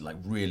guys, like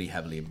really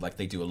heavily, like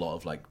they do a lot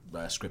of like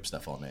script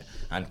stuff on it.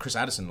 And Chris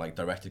Addison like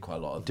directed quite a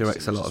lot of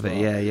directs a lot of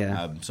it.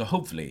 Yeah. So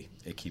hopefully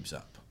it keeps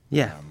up.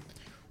 Yeah.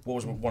 What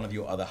was one of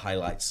your other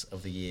highlights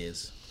of the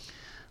years?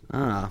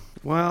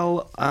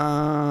 Well,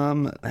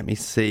 let me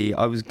see.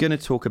 I was going to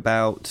talk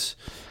about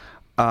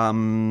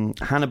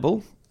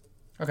Hannibal.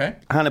 Okay.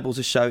 Hannibal's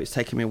a show it's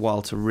taken me a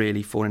while to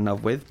really fall in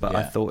love with, but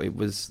I thought it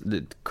was...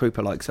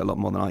 Cooper likes it a lot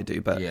more than I do,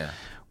 but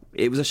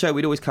it was a show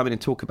we'd always come in and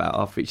talk about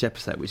after each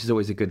episode, which is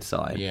always a good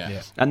sign.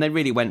 Yeah. And they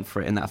really went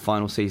for it in that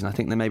final season. I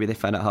think maybe they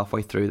found out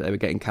halfway through that they were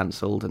getting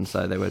cancelled, and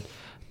so they were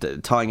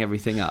tying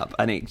everything up.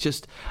 And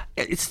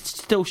it's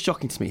still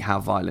shocking to me how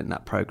violent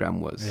that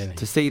programme was. Really?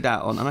 To see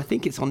that on... And I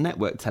think it's on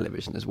network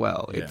television as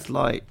well. Yeah. It's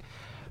like...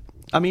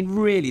 I mean,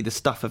 really the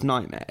stuff of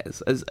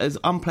nightmares. As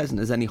unpleasant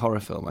as any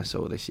horror film I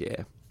saw this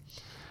year.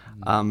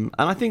 And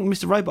I think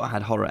Mr. Robot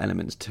had horror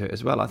elements to it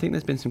as well. I think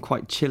there's been some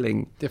quite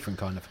chilling... Different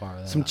kind of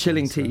horror. Some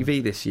chilling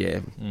TV this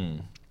year.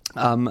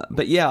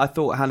 But yeah, I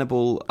thought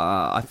Hannibal...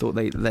 I thought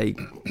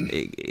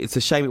it's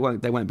a shame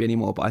they won't be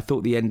anymore, but I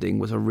thought the ending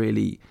was a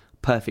really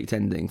perfect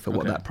ending for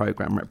what that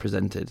programme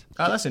represented.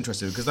 Oh, that's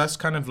interesting, because that's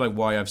kind of like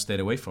why I've stayed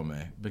away from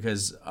it.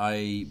 Because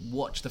I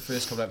watched the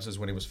first couple of episodes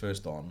when it was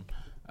first on,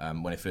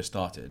 when it first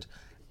started,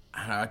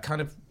 and I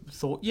kind of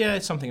thought,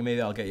 it's something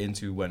maybe I'll get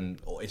into when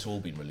it's all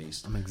been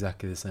released. I'm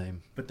exactly the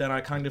same. But then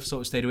I kind of sort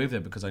of stayed away with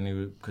it because I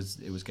knew because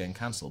it was getting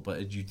cancelled.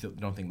 But you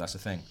don't think that's a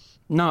thing?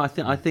 No, I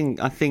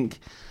think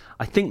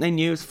they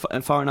knew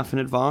far enough in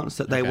advance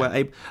that they were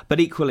able.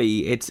 But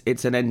equally,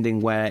 it's an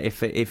ending where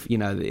if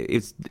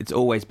it's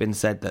always been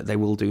said that they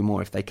will do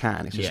more if they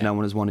can. It's just no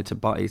one has wanted to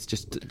buy. It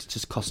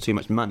just costs too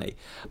much money.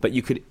 But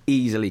you could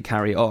easily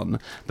carry on.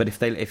 But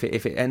if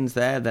it ends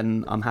there,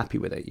 then I'm happy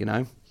with it. You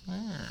know.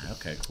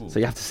 Okay, cool. So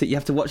you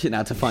have to watch it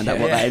now to find out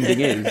what that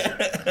ending is.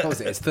 What was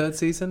it? It's third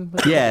season?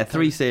 Yeah,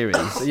 3 series.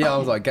 So, I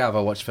was like Gav.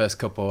 I watched first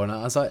couple, and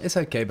I was like, it's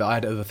okay, but I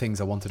had other things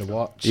I wanted to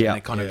watch. Yeah, and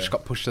it kind of just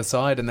got pushed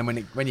aside. And then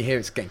when you hear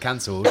it's getting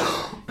cancelled,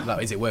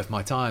 like, is it worth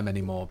my time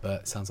anymore?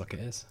 But it sounds like it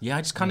is. Yeah,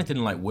 I just kind of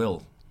didn't like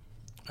Will.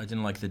 I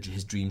didn't like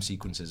his dream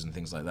sequences and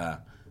things like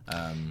that.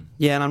 And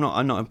I'm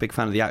not a big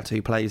fan of the actor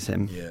who plays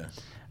him. Yeah.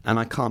 And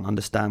I can't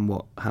understand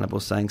what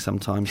Hannibal's saying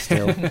sometimes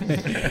still. Does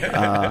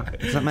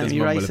that make me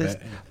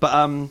racist? But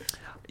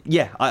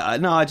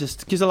I just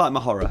because I like my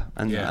horror,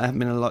 and I haven't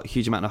been a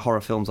huge amount of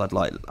horror films I've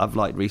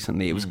liked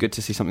recently. It was good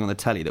to see something on the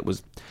telly that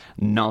was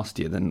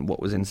nastier than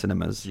what was in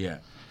cinemas. Yeah.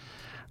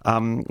 We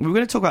were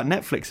going to talk about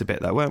Netflix a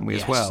bit though, weren't we?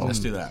 Yes, as well. Let's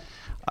do that.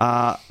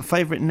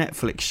 Favourite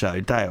Netflix show,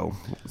 Dale?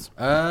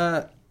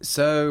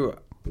 So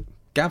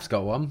Gav's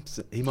got one.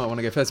 So he might want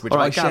to go first, which All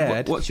right, I Gav,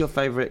 shared. what's your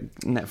favourite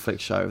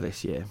Netflix show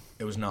this year?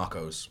 It was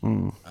Narcos.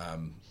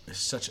 It's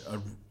such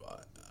a...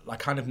 I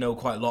kind of know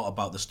quite a lot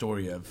about the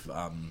story of...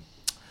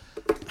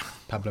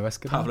 Pablo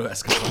Escobar.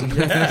 That's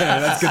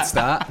a good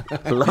start.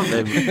 I love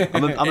him.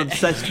 I'm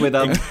obsessed with...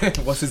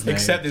 What's his name?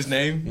 Except his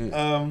name.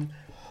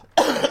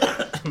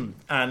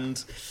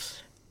 And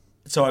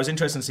so I was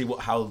interested to see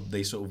how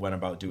they sort of went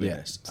about doing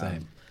this.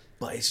 Same.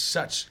 But it's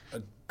such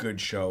a good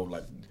show,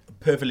 like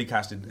perfectly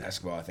casted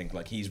Escobar. I think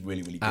like he's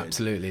really, really good.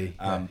 Absolutely,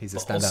 he's a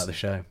standout of the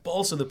show. But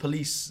also the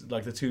police,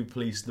 like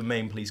the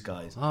main police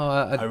guys. Oh,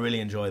 I really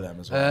enjoy them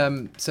as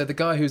well. So the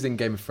guy who's in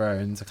Game of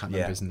Thrones, I can't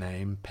remember his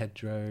name,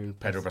 Pedro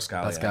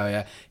Pascal. Pascal,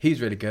 yeah,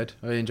 he's really good.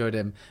 I really enjoyed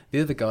him.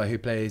 The other guy who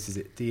plays, is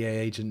it DA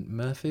Agent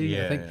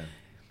Murphy? I think. Yeah.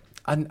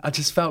 And I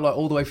just felt like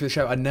all the way through the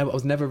show, I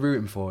was never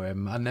rooting for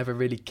him. I never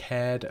really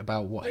cared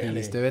about what he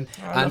was doing.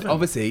 And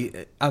obviously,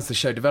 as the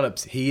show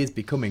develops, he is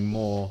becoming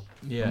more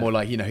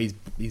like, you know, he's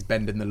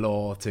bending the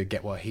law to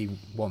get what he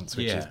wants,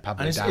 which is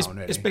Pablo down.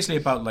 It's basically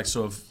about like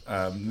sort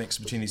of mix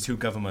between these two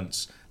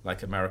governments,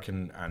 like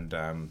American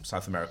and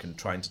South American,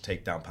 trying to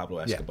take down Pablo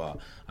Escobar,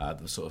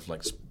 the sort of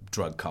like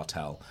drug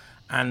cartel,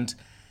 and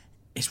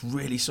it's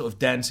really sort of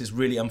dense. It's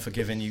really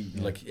unforgiving.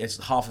 Like it's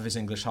half of it's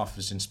English, half of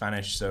it's in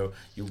Spanish, so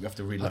you have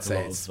to read like a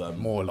lot of.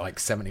 More like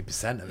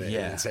 70% of it.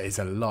 Yeah, it's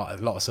a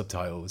lot of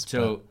subtitles.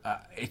 So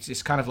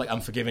it's kind of like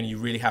unforgiving. You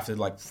really have to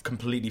like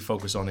completely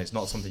focus on it. It's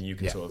not something you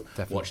can sort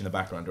of watch in the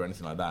background or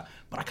anything like that.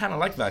 But I kind of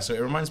like that. So it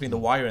reminds me of The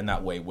Wire in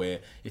that way, where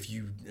if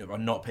you are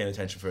not paying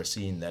attention for a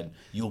scene, then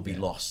you'll be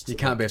lost. You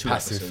can't be a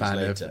passive fan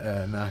later.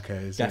 of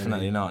Narcos.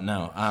 Definitely not.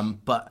 No.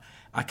 But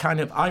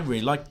I really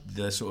like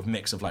the sort of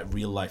mix of like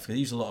real life. They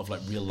use a lot of like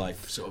real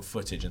life sort of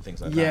footage and things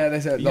like that. Yeah,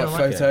 there's a lot of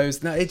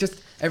photos. No, it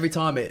just every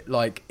time it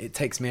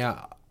takes me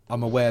out.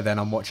 I'm aware then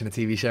I'm watching a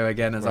TV show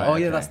again. And it's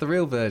like, that's the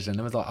real version.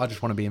 And I was like, I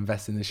just want to be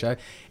invested in the show.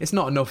 It's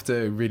not enough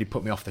to really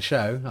put me off the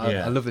show.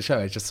 I love the show.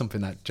 It's just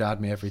something that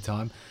jarred me every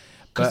time.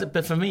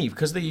 But for me,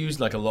 because they use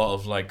like a lot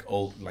of like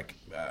old like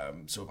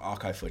sort of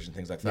archive footage and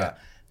things like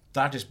that,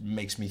 that just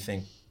makes me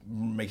think.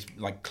 Makes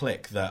like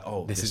click that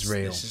this is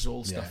real. This is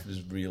all stuff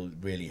that's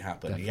really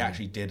happened. Definitely. He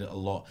actually did a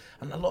lot,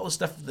 and a lot of the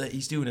stuff that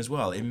he's doing as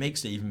well. It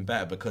makes it even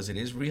better because it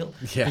is real.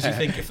 Because you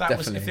think if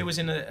it was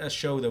in a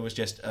show that was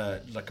just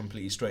like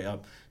completely straight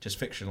up, just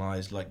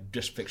fictionalized, like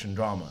just fiction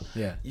drama.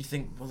 Yeah, you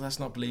think that's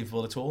not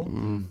believable at all.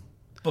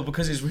 But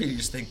because it's really, you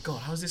just think, God,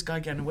 how's this guy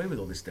getting away with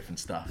all this different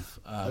stuff?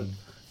 Are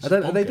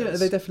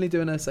they definitely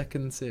doing a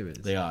second series?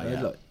 They are.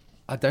 Yeah. Like,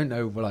 I don't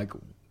know. Like.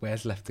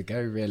 Where's left to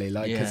go, really?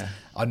 Like, because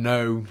I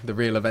know the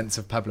real events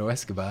of Pablo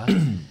Escobar,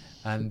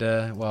 and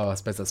I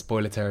suppose that's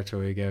spoiler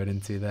territory going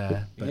into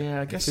there. But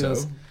I guess so.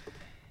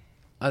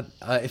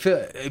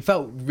 It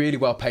felt really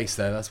well paced,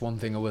 though. That's one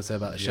thing I will say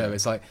about the show.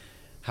 It's like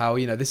how,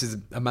 you know, this is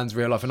a man's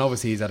real life, and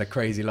obviously he's had a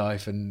crazy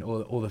life, and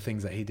all the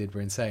things that he did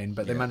were insane.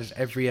 But they managed,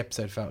 every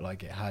episode felt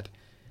like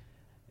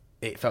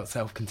it felt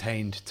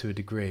self-contained to a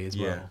degree as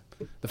well.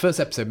 The first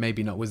episode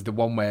maybe not was the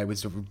one where it was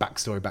sort of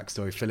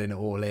backstory, filling it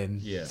all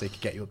in so he could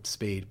get you up to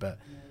speed. But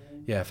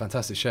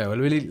fantastic show. A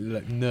really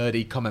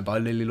nerdy comment, but I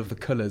really love the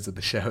colours of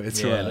the show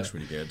as well. Yeah, it looks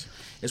really good.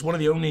 It's one of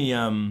the only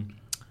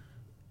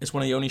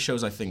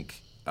shows I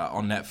think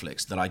on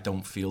Netflix that I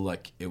don't feel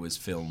like it was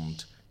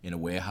filmed in a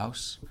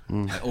warehouse.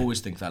 I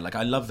always think that. Like,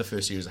 I love the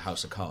first series of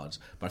House of Cards,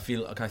 but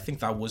I think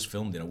that was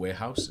filmed in a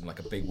warehouse, in like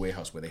a big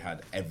warehouse where they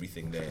had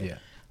everything there. Yeah.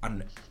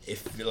 And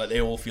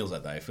it all feels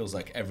like that. It feels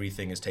like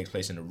everything takes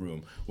place in a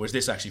room, whereas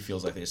this actually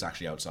feels like it's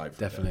actually outside.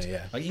 Definitely,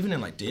 yeah. Like even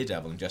in like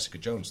Daredevil and Jessica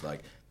Jones,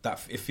 like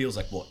that, it feels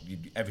like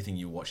everything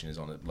you're watching is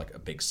on a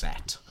big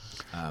set.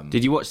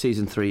 Did you watch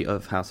season 3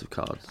 of House of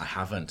Cards? I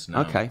haven't. No.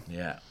 Okay.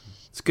 Yeah.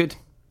 It's good.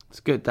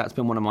 That's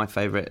been one of my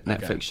favourite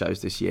Netflix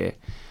shows this year.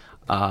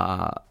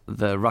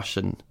 The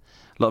Russian,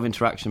 a lot of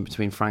interaction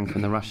between Frank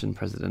and the Russian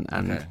president,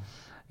 and.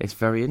 It's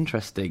very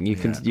interesting. You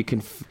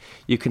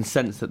can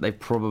sense that they've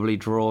probably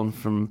drawn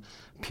from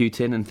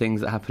Putin and things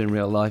that happen in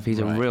real life. He's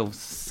a real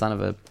son of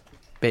a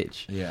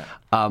bitch. Yeah.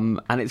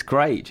 And it's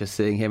great just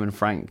seeing him and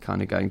Frank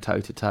kind of going toe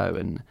to toe.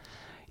 And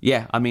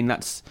I mean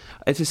it's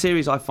a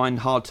series I find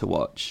hard to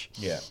watch.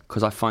 Yeah.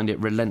 Because I find it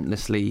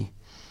relentlessly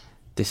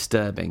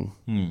disturbing,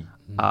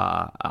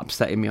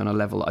 upsetting me on a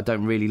level that I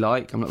don't really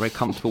like. I'm not very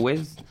comfortable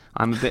with.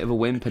 I'm a bit of a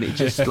wimp, and it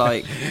just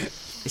like.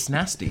 It's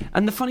nasty.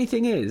 And the funny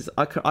thing is,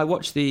 I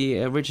watched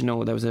the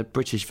original, there was a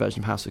British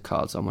version of House of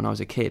Cards on when I was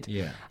a kid.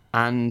 Yeah.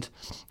 And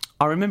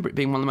I remember it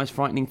being one of the most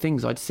frightening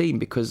things I'd seen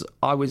because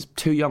I was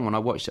too young when I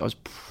watched it. I was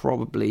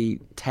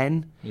probably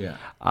 10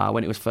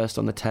 when it was first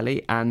on the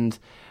telly. And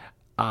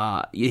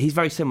he's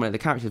very similar. The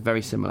character is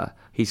very similar.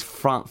 He's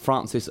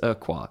Francis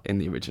Urquhart in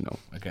the original,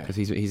 because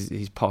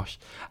he's posh.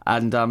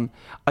 And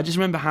I just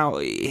remember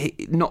how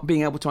not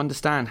being able to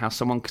understand how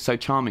someone so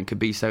charming could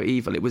be so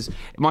evil. It was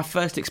my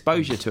first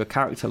exposure to a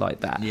character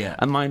like that,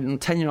 and my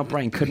 10-year-old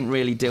brain couldn't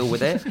really deal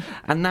with it.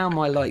 And now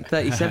my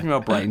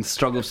 37-year-old brain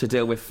struggles to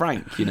deal with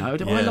Frank. Do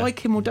I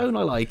like him or don't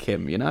I like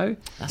him?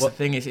 That's the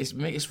thing.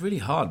 It's really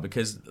hard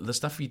because the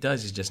stuff he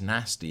does is just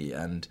nasty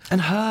and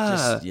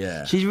her.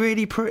 She's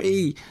really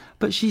pretty,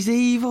 but she's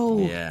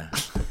evil. Yeah.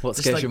 What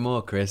scares you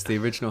more, Chris? The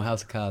original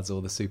House of Cards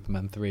or the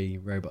Superman 3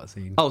 robot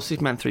scene? Oh,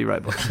 Superman 3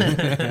 robot scene.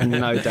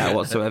 No doubt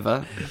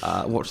whatsoever.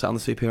 Watch that on the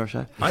Superhero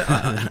Show.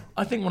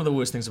 I think one of the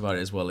worst things about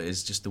it as well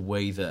is just the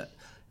way that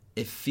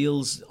it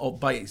feels.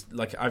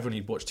 I've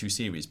only watched 2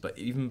 series, but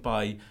even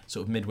by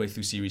sort of midway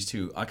through series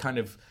 2, I kind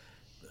of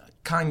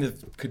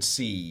could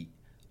see,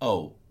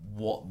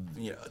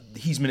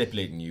 he's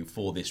manipulating you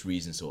for this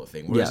reason, sort of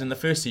thing. Whereas in the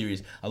first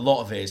series, a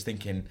lot of it is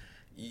thinking,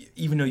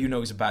 even though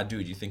he's a bad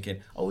dude, you're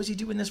thinking, is he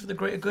doing this for the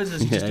greater good?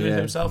 Is he just doing it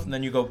himself? And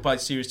then you go by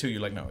series 2,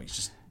 you're like, no, he's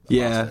just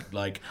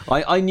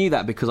I knew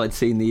that because I'd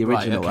seen the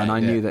original, and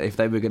I knew that if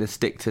they were going to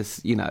stick to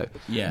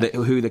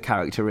who the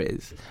character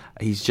is,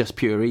 he's just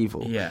pure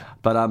evil.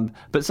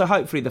 But so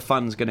hopefully the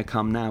fun's going to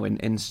come now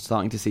in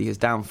starting to see his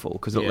downfall,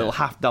 because they'll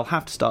have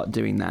to start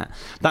doing that.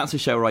 That's a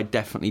show where I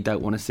definitely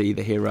don't want to see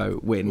the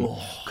hero win,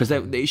 because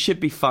it should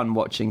be fun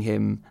watching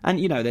him, and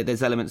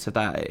there's elements of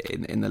that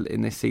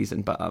in this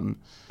season. But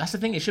that's the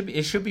thing. It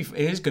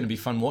is going to be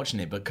fun watching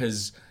it,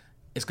 because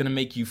it's going to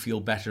make you feel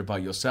better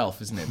about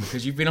yourself, isn't it?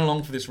 Because you've been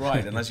along for this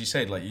ride, and as you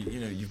said,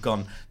 you've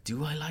gone,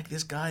 do I like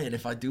this guy? And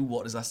if I do,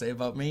 what does that say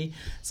about me?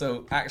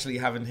 So actually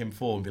having him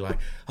fall and be like,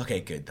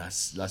 okay, good,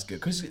 that's good,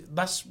 because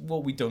that's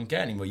what we don't get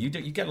anymore. You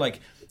get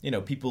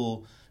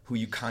people who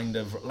you kind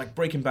of like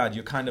Breaking Bad.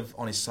 You're kind of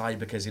on his side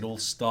because it all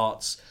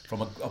starts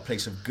from a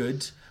place of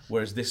good,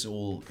 whereas this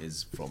all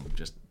is from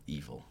just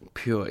evil,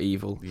 pure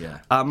evil. Yeah.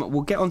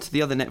 We'll get onto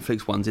the other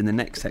Netflix ones in the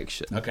next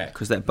section. Okay.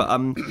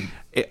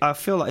 I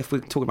feel like if we're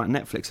talking about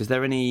Netflix, is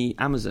there any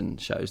Amazon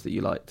shows that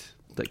you liked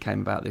that came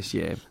about this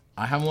year?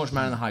 I haven't watched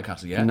Man in the High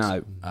Castle yet.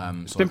 No.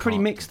 It's been pretty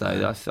mixed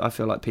though. I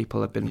feel like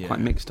people have been quite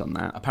mixed on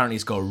that. Apparently,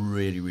 it's got a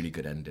really, really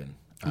good ending.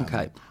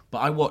 Okay. But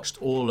I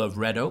watched all of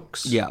Red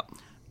Oaks. Yeah.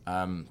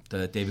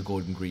 The David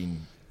Gordon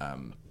Green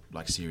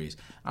series.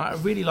 And I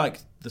really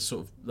liked the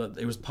sort of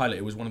it was pilot.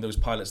 It was one of those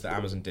pilots that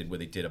Amazon did where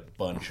they did a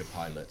bunch of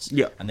pilots,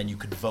 and then you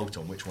could vote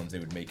on which ones they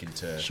would make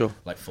into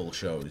full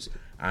shows.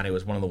 And it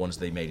was one of the ones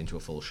they made into a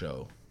full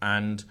show,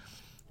 and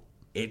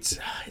it's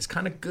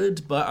kind of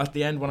good. But at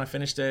the end, when I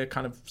finished it,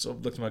 kind of sort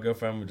of looked at my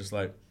girlfriend and was just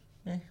like,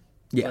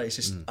 it's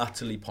just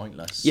utterly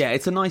pointless. Yeah,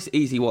 it's a nice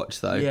easy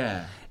watch though.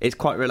 Yeah, it's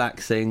quite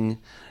relaxing.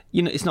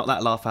 It's not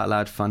that laugh out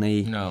loud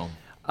funny. No.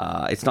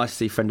 It's nice to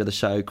see friend of the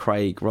show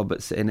Craig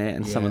Roberts in it,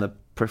 and some of the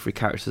periphery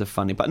characters are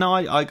funny. But no,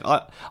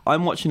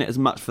 I'm watching it as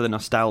much for the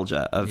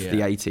nostalgia of the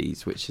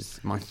 80s, which is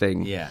my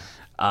thing. Yeah.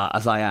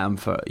 As I am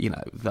for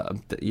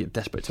you're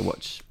desperate to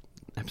watch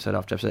episode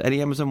after episode.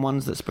 Any Amazon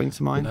ones that spring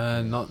to mind?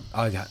 Not.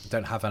 I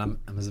don't have an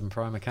Amazon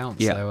Prime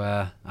account, so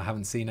I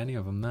haven't seen any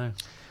of them. No.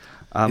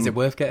 Is it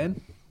worth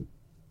getting?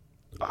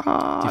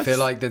 Do you feel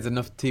like there's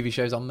enough TV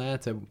shows on there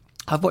to?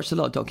 I've watched a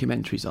lot of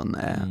documentaries on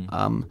there.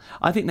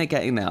 I think they're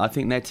getting there. I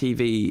think their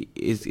TV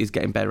is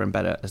getting better and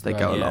better as they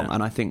go along.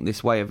 And I think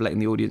this way of letting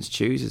the audience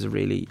choose is a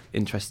really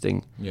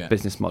interesting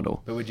business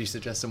model. But would you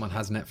suggest someone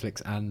has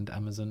Netflix and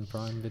Amazon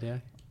Prime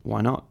Video?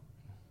 Why not?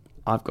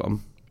 I've got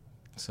them.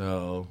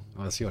 So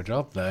that's your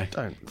job, though.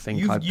 Don't think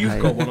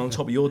you've got one on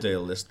top of your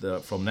deal list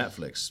from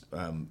Netflix.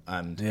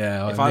 And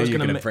if I was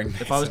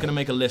going to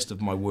make a list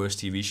of my worst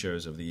TV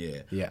shows of the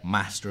year,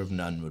 Master of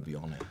None would be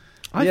on it.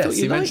 I thought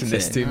you mentioned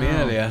this to me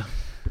earlier.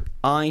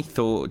 I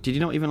thought, did you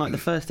not even like the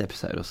first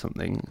episode or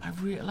something? I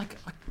really like.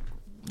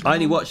 I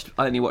only watched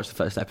the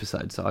first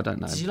episode, so I don't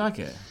know. Did you like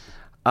it?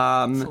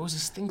 It was a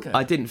stinker.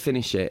 I didn't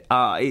finish it.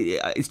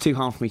 It's too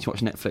hard for me to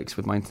watch Netflix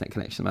with my internet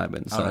connection at the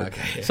moment. So,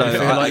 so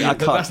I can't.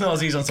 That's not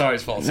Aziz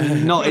Ansari's fault.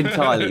 Not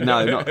entirely.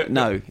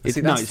 No.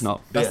 It's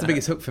not. That's the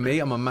biggest hook for me.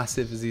 I'm a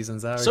massive Aziz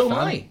Ansari fan. So am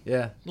I.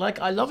 Yeah.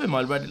 I love him.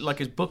 I read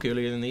his book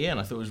earlier in the year, and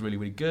I thought it was really,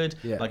 really good.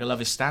 Yeah. I love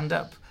his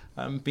stand-up.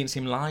 Been to see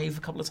him live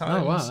a couple of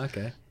times. Oh wow,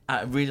 okay.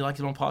 I really liked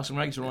him on Parks and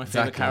Rec. He's one of my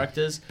favourite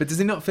characters. But does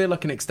he not feel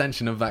like an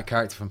extension of that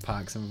character from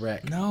Parks and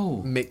Rec?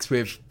 No. Mixed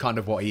with kind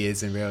of what he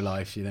is in real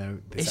life,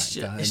 It's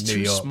New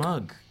too York.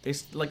 Smug.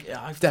 It's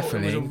I thought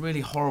it was a really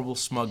horrible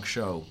smug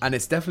show. And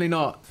it's definitely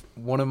not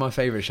one of my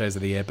favourite shows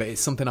of the year, but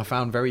it's something I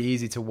found very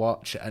easy to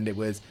watch, and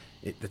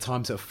the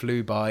time sort of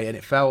flew by, and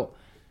it felt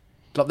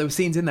like there were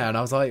scenes in there, and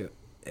I was like,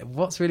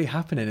 what's really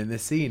happening in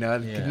this scene? I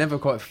could never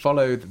quite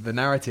follow the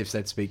narrative,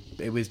 so to speak.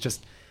 It was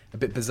just a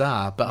bit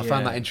bizarre, but I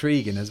found that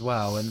intriguing as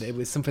well, and it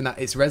was something that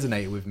it's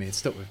resonated with me, it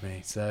stuck with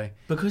me. So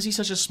because he's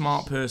such a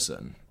smart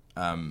person,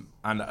 And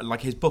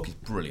like his book is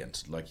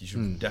brilliant. Like you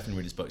should definitely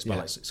read his book. It's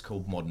about it's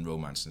called Modern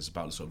Romance, and it's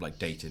about sort of like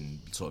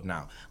dating sort of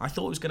now. I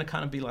thought it was going to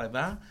kind of be like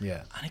that,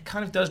 and it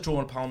kind of does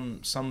draw upon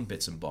some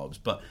bits and bobs.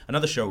 But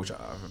another show which I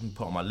haven't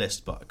put on my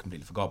list, but I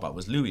completely forgot about,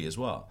 was Louis as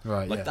well.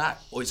 Right, like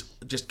that always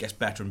just gets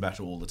better and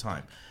better all the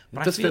time.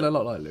 But it does feel a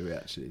lot like Louis,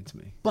 actually, to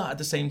me. But at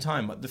the same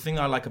time, the thing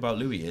I like about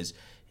Louis is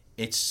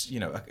it's, you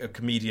know, a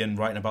comedian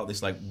writing about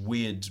this like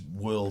weird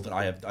world that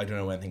I don't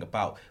know anything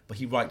about, but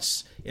he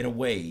writes in a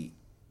way.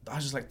 I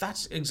was just like,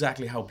 that's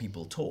exactly how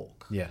people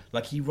talk. Yeah.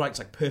 Like, he writes,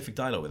 like, perfect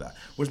dialogue with that.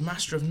 Whereas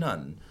Master of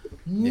None,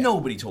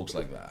 nobody talks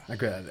like that. I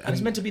agree. And it's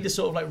meant to be this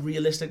sort of, like,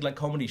 realistic, like,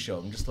 comedy show.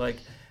 I'm just like,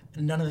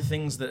 none of the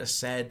things that are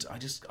said,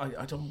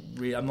 I don't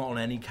really, I'm not on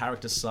any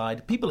character's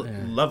side. People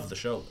love the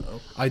show, though.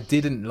 I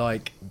didn't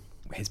like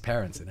his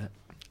parents in it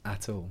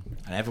at all.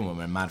 And everyone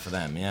went mad for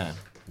them, yeah.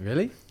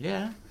 Really?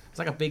 Yeah. It's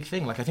like a big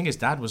thing. Like, I think his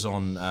dad was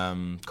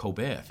on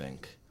Colbert, I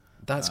think.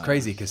 That's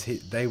crazy, because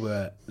they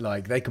were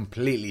like, they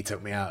completely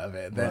took me out of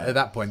it. Right. At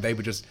that point, they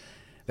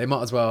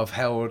might as well have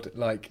held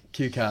like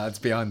cue cards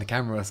behind the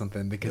camera or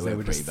something, because they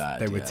were just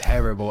bad, they were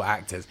terrible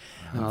actors.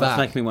 That's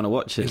making me want to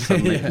watch it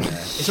suddenly.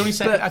 It's only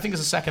I think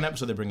it's the second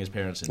episode they bring his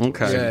parents into.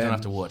 Okay. So you don't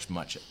have to watch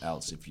much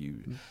else if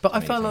you. But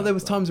I felt like there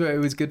was times where it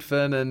was good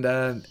fun,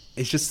 and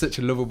he's just such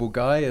a lovable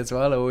guy as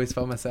well. I always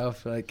found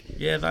myself like,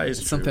 that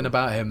is something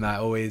about him that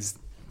always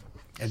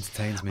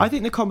entertains me. I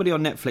think the comedy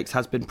on Netflix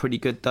has been pretty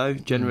good, though,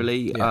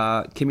 generally.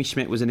 Kimmy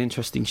Schmidt was an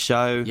interesting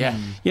show. Yeah.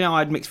 You know, I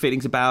had mixed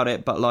feelings about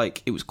it, but,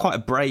 like, it was quite a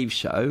brave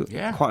show.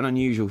 Yeah. Quite an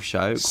unusual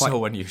show.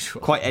 So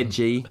unusual. Quite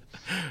edgy.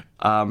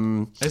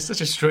 It's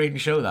such a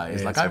strange show, that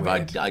is. Like,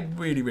 I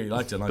really, really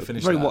liked it, and I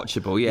finished Very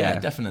watchable, yeah. Yeah,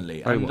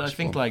 definitely. Very and watchable. I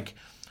think, like,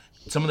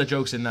 some of the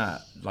jokes in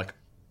that, like,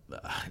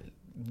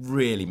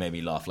 really made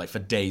me laugh, like, for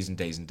days and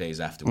days and days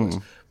afterwards.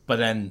 But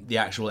then the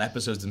actual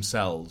episodes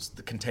themselves,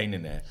 the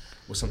containing it,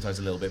 was sometimes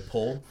a little bit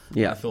poor.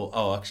 Yeah. I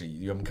thought, actually,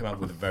 you haven't come up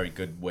with a very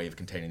good way of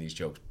containing these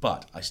jokes,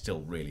 but I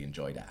still really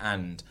enjoyed it.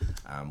 And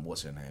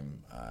what's her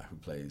name, who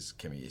plays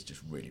Kimmy, is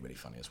just really, really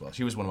funny as well.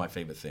 She was one of my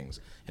favourite things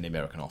in the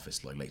American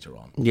Office, like later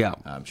on. Yeah.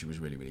 She was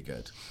really, really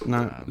good.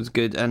 No, it was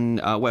good.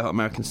 And Wet Hot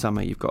American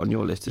Summer you've got on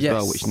your list as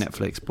well, which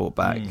Netflix brought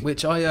back.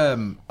 Which I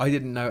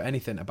didn't know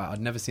anything about.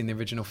 I'd never seen the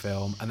original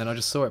film, and then I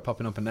just saw it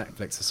popping up on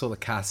Netflix. I saw the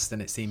cast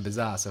and it seemed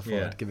bizarre, so I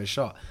thought I'd give it a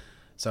shot.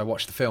 So I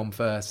watched the film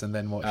first and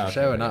then watched the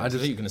show. And I just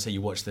thought you were going to say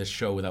you watched this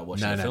show without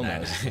watching the film.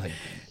 No.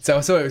 So I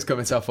saw it was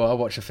coming, so I thought I'll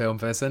watch the film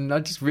first, and I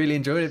just really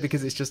enjoyed it,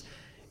 because it's just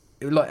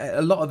like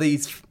a lot of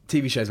these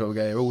TV shows where we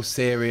go are all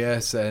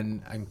serious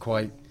and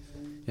quite,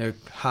 you know,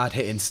 hard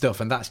hitting stuff,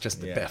 and that's just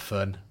a bit of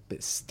fun, a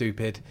bit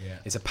stupid. Yeah.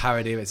 It's a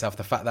parody of itself.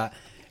 The fact that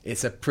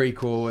it's a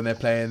prequel and they're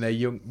playing their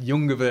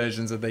younger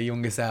versions of their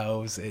younger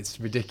selves, it's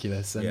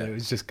ridiculous, and it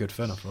was just good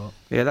fun, I thought.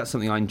 Yeah, that's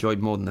something I enjoyed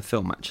more than the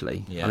film,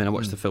 actually. I mean, I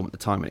watched the film at the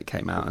time when it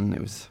came out, and I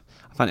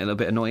found it a little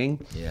bit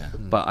annoying. Yeah.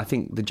 But I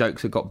think the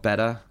jokes have got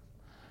better,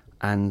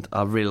 and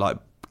I really like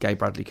Gay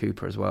Bradley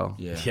Cooper as well.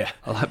 Yeah.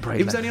 I like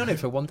Bradley. He was only on it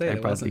for one day,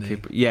 wasn't he?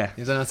 Cooper. Yeah.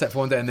 He was only on set for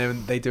one day, and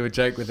then they do a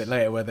joke with it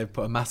later where they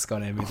put a mask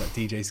on him. He's like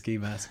DJ Ski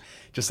Mask,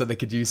 just so they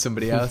could use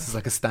somebody else as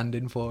like a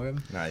stand-in for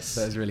him. Nice.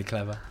 So it was really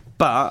clever.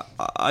 But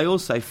I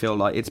also feel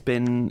like it's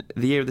been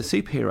the year of the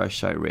superhero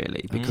show,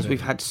 really, because we've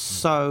had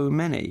so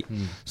many.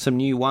 Some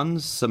new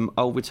ones, some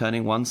old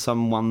returning ones,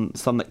 some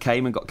that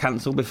came and got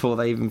cancelled before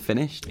they even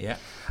finished. Yeah.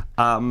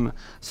 So I'm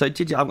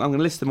going to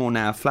list them all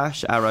now.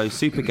 Flash, Arrow,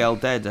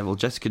 Supergirl, Daredevil,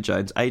 Jessica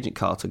Jones, Agent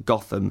Carter,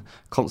 Gotham,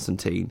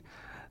 Constantine.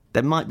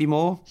 There might be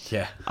more.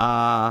 Yeah.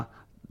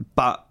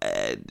 But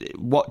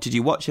what did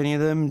you watch any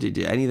of them? Did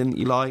any of them that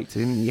you liked?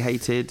 Anything you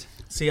hated?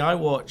 See, I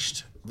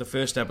watched the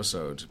first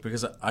episode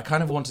because I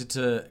kind of wanted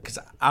to, because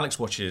Alex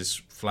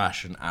watches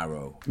Flash and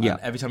Arrow. Yeah.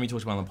 And every time he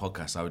talks about it on the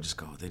podcast, I would just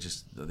go,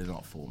 they're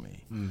not for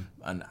me.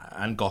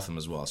 And Gotham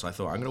as well. So I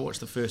thought, I'm going to watch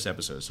the first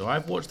episode. So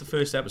I've watched the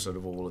first episode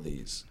of all of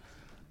these.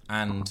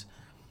 And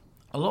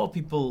a lot of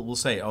people will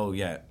say, oh,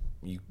 yeah,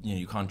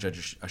 you can't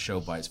judge a show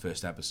by its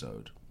first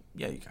episode.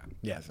 Yeah, you can.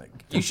 Yeah, I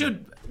think you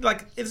should.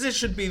 Like, this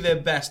should be their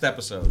best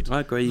episode.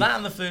 I agree. That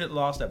and the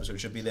last episode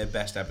should be their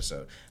best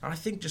episode. And I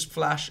think just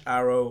Flash,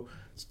 Arrow,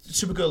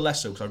 Supergirl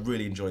less so, because I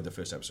really enjoyed the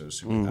first episode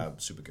of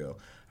Supergirl.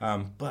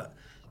 But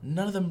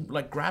none of them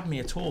like grabbed me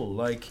at all.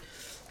 Like,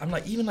 I'm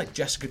like, even like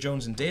Jessica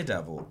Jones and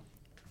Daredevil.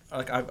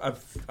 Like, I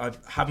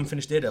haven't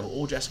finished Daredevil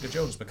or Jessica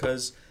Jones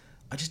because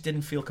I just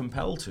didn't feel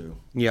compelled to.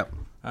 Yep.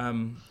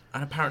 And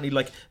apparently,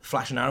 like,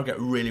 Flash and Arrow get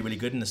really, really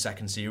good in the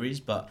second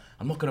series, but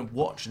I'm not going to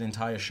watch an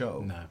entire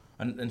show,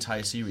 an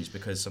entire series,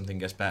 because something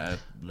gets better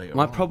later on.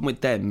 My problem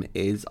with them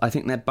is I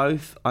think they're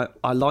both,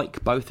 I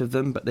like both of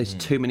them, but there's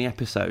too many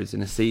episodes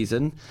in a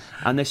season,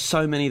 and there's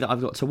so many that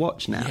I've got to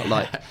watch now.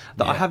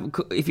 I haven't.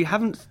 If you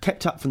haven't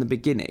kept up from the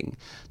beginning,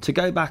 to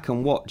go back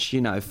and watch,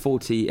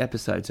 40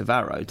 episodes of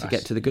Arrow to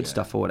get to the good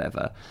stuff or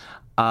whatever.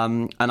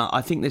 And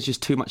I think there's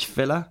just too much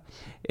filler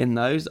in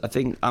those. I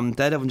think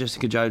Daredevil and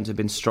Jessica Jones have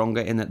been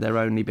stronger in that there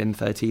only been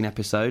 13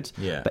 episodes.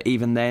 Yeah. But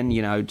even then,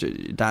 you know,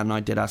 Dan and I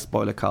did our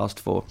spoiler cast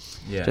for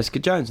Jessica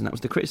Jones, and that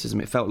was the criticism.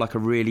 It felt like a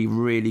really,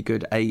 really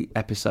good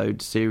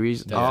 8-episode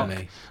series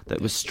arc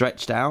that was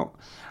stretched out.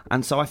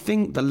 And so I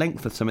think the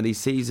length of some of these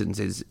seasons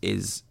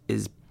is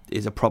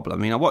a problem.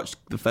 I mean, I watched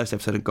the first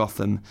episode of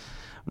Gotham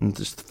and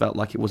just felt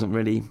like it wasn't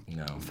really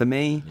for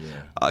me.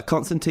 Yeah.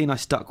 Constantine I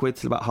stuck with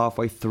till about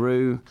halfway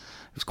through.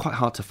 It was quite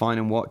hard to find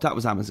and watch. That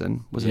was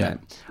Amazon, wasn't it?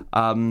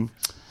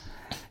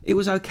 It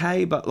was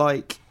okay, but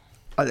like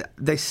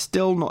it's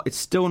still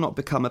not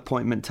become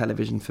appointment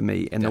television for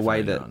me in the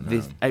way that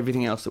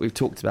everything else that we've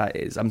talked about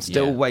is. I'm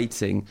still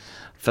waiting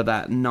for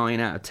that 9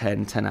 out of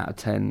 10, 10 out of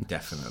 10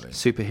 definitely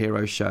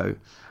superhero show.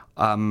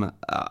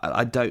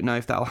 I don't know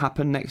if that'll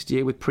happen next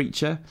year with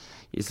Preacher.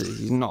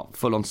 He's not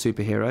full on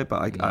superhero,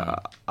 but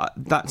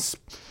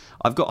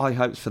I've got high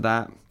hopes for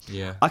that.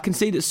 Yeah, I can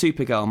see that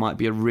Supergirl might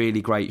be a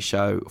really great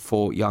show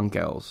for young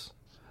girls.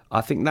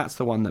 I think that's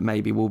the one that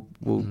maybe will.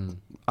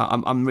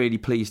 I'm really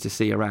pleased to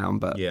see around.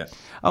 But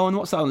and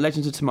what's that on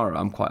Legends of Tomorrow?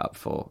 I'm quite up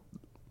for.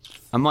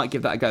 I might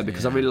give that a go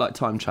because I really like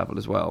time travel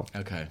as well.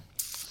 Okay.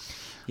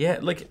 Yeah,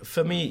 like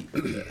for me,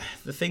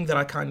 the thing that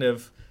I kind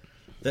of.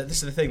 This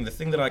is the thing. The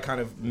thing that I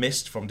kind of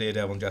missed from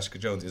Daredevil and Jessica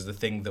Jones is the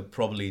thing that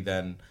probably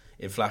then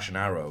in Flash and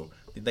Arrow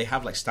they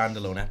have like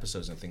standalone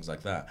episodes and things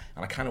like that.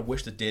 And I kind of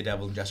wish that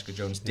Daredevil and Jessica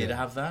Jones did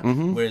have that.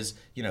 Mm-hmm. Whereas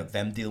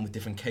them dealing with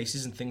different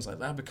cases and things like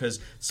that, because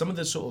some of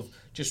the sort of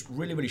just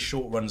really really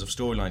short runs of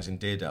storylines in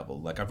Daredevil.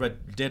 Like I've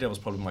read Daredevil's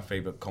probably my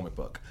favorite comic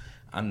book,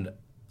 and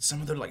some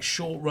of the like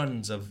short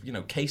runs of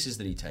cases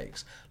that he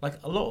takes, like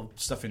a lot of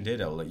stuff in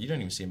Daredevil, like you don't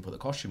even see him put the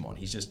costume on.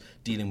 He's just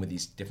dealing with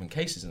these different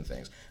cases and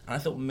things. And I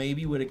thought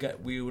maybe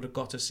we would have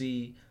got to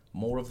see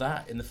more of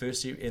that in the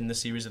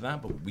series of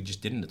that, but we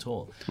just didn't at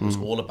all. It was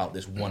all about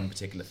this one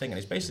particular thing, and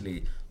it's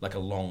basically like a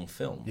long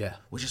film,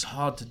 which is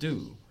hard to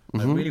do,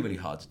 like really really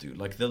hard to do.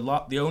 Like the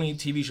only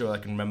TV show I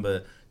can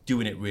remember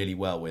doing it really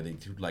well, where they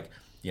do like.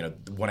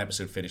 One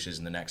episode finishes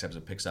and the next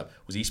episode picks up,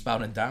 was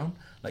Eastbound and Down.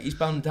 Like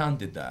Eastbound and Down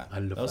did that. I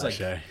love that was like,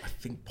 show. I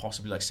think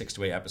possibly like 6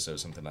 to 8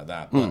 episodes, something like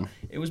that. But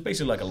it was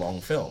basically like a long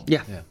film.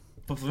 Yeah.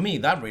 But for me,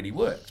 that really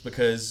worked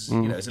because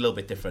it's a little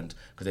bit different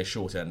because they're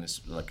shorter and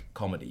it's like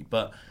comedy.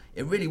 But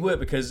it really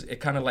worked because it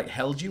kind of like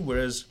held you,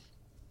 whereas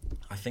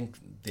I think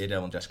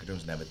Daredevil and Jessica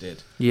Jones never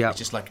did. Yeah. It's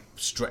just like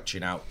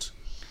stretching out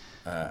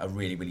a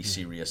really, really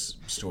serious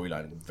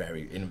storyline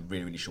in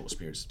really, really short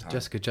periods of time.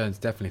 Jessica Jones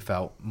definitely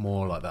felt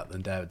more like that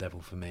than Daredevil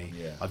for me.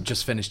 Yeah. I've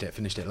just finished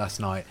it last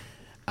night,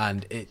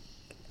 and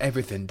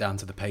everything down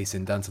to the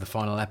pacing, down to the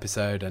final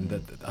episode, and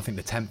I think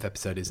the 10th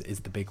episode is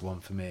the big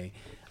one for me.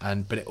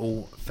 But it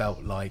all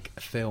felt like a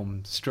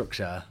film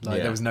structure.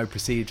 Like there was no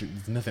procedure,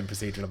 nothing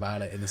procedural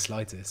about it in the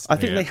slightest. I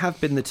think they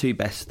have been the two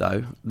best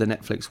though, the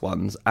Netflix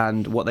ones,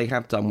 and what they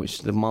have done,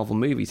 which the Marvel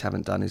movies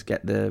haven't done, is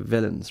get the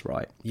villains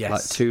right. Yes,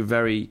 like two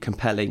very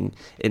compelling,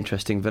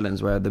 interesting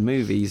villains. Where the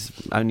movies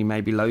only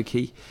maybe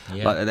Loki.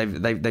 Yeah.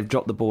 Like they've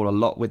dropped the ball a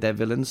lot with their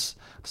villains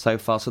so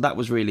far. So that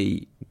was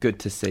really good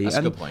to see. That's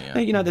a good point.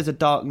 Yeah. There's a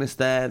darkness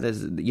there.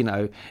 There's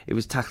it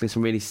was tackling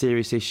some really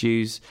serious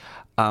issues.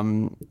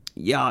 The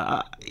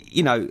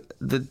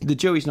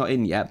jury's not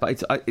in yet,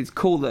 but it's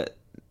cool that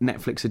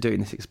Netflix are doing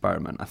this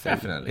experiment. I think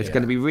definitely it's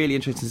going to be really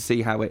interesting to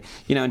see how it.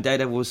 And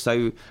Daredevil was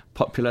so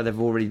popular, they've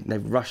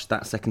rushed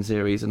that second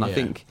series, and I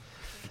think,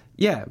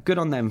 good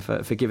on them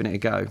for giving it a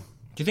go. Do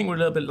you think we're a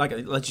little bit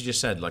like you just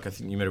said? Like I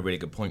think you made a really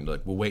good point.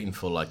 Like we're waiting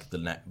for like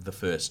the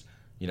first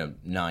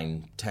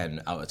 9,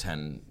 10 out of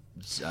 10.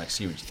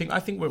 Series. I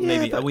think we're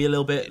maybe are we a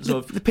little bit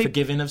sort of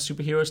forgiving of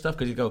superhero stuff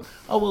because you go,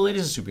 oh well, it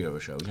is a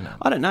superhero show,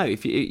 I don't know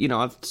if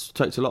I've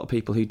talked to a lot of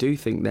people who do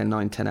think they're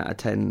 9, 10 out of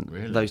 10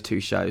 really? Those two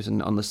shows,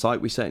 and on the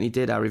site we certainly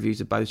did. Our reviews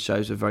of both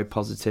shows were very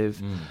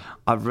positive.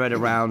 I've read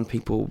around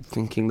people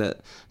thinking that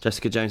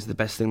Jessica Jones is the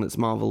best thing that's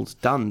Marvel's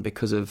done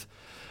because of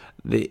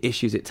the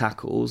issues it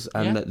tackles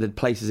and the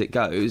places it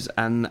goes,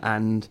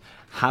 and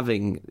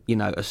having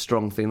a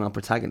strong female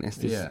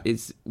protagonist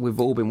is we've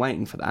all been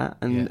waiting for that,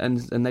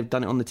 and they've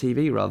done it on the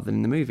TV rather than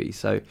in the movie.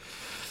 So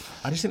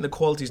I just think the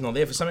quality's not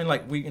there for something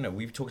like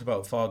we've talked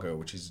about Fargo,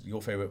 which is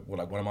your favorite,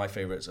 like one of my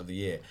favorites of the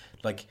year.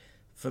 Like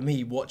for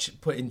me,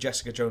 putting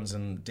Jessica Jones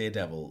and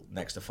Daredevil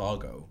next to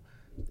Fargo,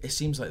 it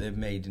seems like they're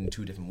made in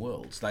two different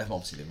worlds. Like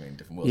obviously they're made in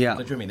different worlds. Yeah.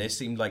 But, do you know what I mean? They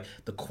seem like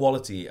the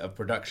quality of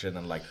production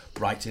and like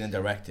writing and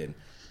directing.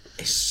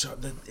 It's so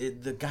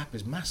the gap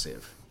is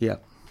massive. Yeah.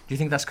 Do you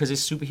think that's because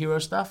it's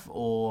superhero stuff,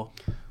 or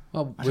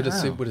would a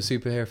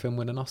superhero film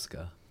win an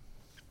Oscar?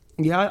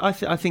 Yeah, I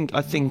think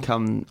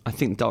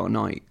Dark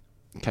Knight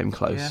came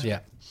close. Yeah.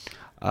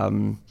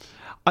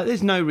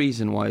 There's no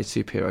reason why a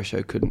superhero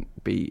show couldn't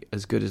be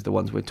as good as the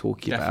ones we're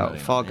talking about.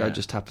 Fargo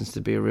just happens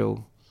to be a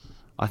real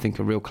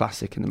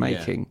classic in the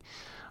making.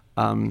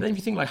 Then if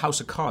you think like House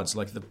of Cards,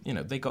 like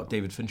they got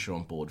David Fincher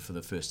on board for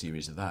the first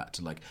series of that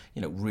to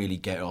really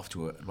get off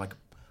to a like.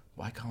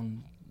 Why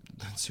can't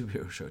a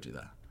superhero show do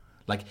that?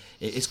 Like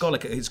it's got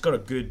a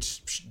good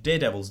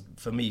Daredevil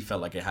for me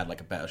felt like it had like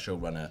a better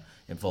showrunner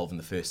involved in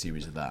the first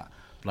series of that.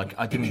 Like,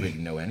 I didn't really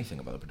know anything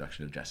about the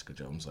production of Jessica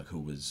Jones, like who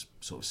was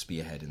sort of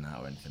spearheading that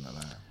or anything like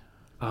that.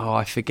 Oh,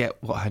 I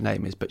forget what her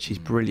name is, but she's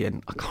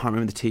brilliant. I can't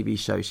remember the TV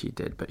show she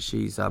did, but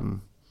she's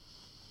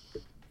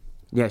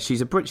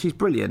she's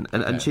brilliant,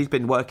 and she's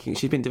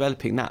been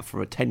developing that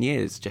for 10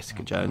 years.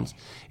 Jessica Jones.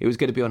 It was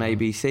going to be on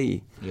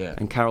ABC,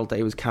 and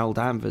it was Carol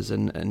Danvers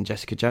and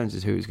Jessica Jones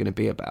is who it was going to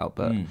be about,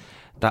 but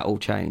that all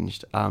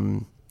changed.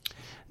 No,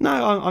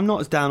 I'm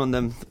not as down on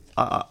them.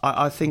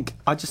 I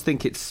just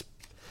think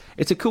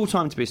it's a cool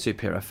time to be a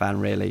superhero fan,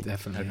 really.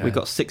 Definitely. We've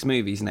got 6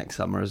 movies next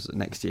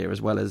year,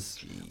 as well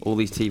as all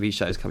these TV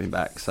shows coming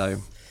back.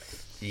 So,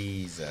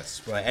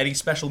 Jesus. Right. Any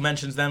special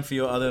mentions then for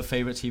your other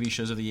favourite TV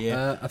shows of the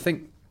year? I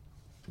think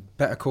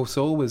Better Call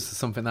Saul was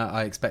something that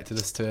I expected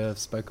us to have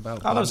spoke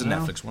about. Oh, that was a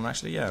Netflix one,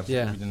 actually. Yeah.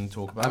 We didn't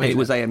talk about. It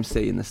was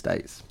AMC in the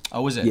States.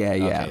 Oh, was it? Yeah.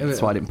 Okay.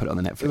 That's why I didn't put it on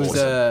the Netflix. It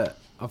was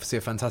obviously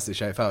a fantastic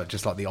show. It felt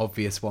just like the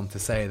obvious one to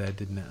say there,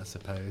 didn't it? I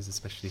suppose,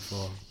 especially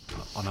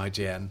on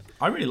IGN.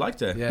 I really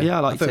liked it. Yeah, I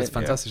liked thought it. It was a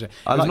fantastic show.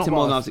 I liked it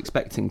more than I was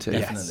expecting to.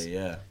 Definitely,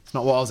 yeah. It's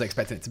not what I was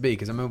expecting it to be,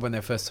 because I remember when they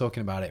were first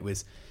talking about it, it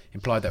was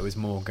implied that it was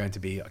more going to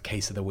be a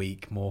case of the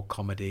week, more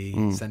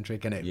comedy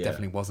centric, and it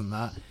definitely wasn't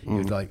that. It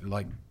was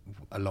like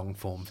a long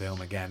form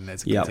film again.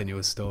 There's a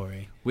continuous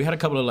story. We had a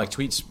couple of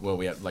tweets. Well,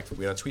 we had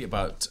a tweet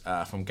about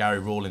from Gary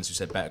Rawlins, who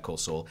said Better Call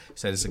Saul. He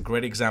said it's a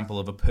great example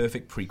of a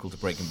perfect prequel to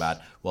Breaking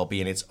Bad while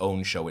being its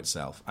own show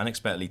itself,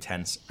 unexpectedly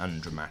tense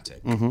and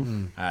dramatic.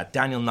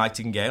 Daniel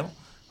Nightingale,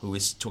 who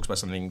talks about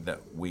something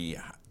that we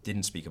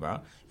didn't speak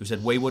about, who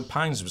said Wayward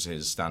Pines was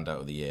his standout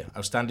of the year.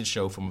 Outstanding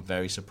show from a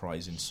very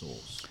surprising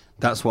source.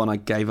 That's one I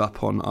gave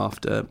up on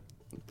after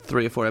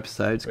 3 or 4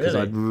 episodes because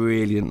I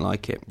really didn't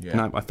like it. Yeah.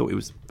 No, I thought it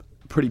was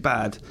pretty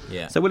bad.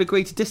 Yeah. So we'll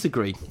agree to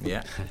disagree.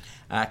 Yeah.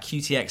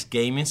 QTX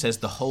Gaming says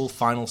the whole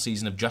final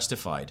season of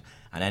Justified,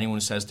 and anyone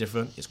who says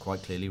different is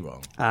quite clearly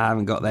wrong. I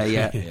haven't got there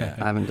yet.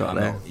 I haven't got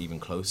there. I'm not even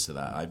close to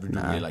that. I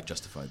really like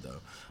Justified,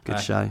 though.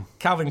 Good show.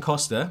 Calvin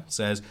Costa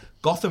says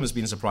Gotham has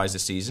been a surprise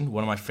this season.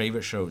 One of my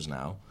favourite shows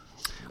now.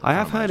 I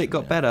have heard it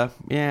got better.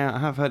 Yeah, I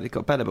have heard it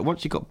got better. But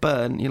once you got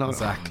burnt, you're like,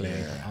 exactly.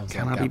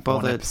 Can I be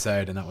bothered? One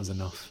episode, and that was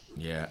enough.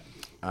 Yeah.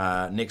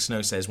 Nick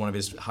Snow says one of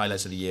his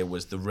highlights of the year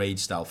was the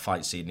raid-style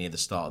fight scene near the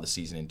start of the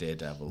season in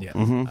Daredevil.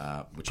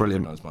 Yeah. Which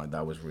brilliant.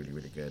 That was really,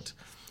 really good.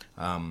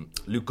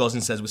 Luke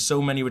Gosling says, with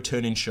so many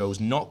returning shows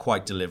not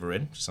quite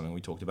delivering, which is something we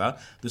talked about,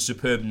 the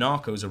superb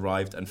Narcos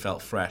arrived and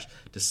felt fresh,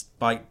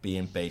 despite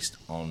being based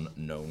on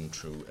known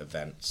true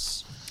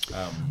events.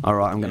 All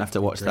right, I'm going to have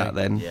to watch that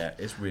then. Yeah,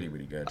 it's really,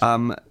 really good.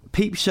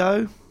 Peep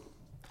Show.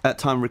 At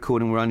time of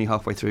recording, we're only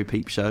halfway through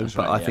Peep Show,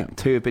 but I think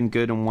 2 have been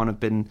good and one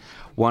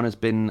has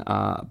been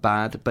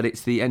bad. But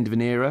it's the end of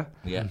an era,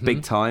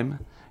 big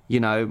time. You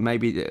know,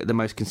 maybe the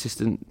most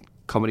consistent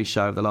comedy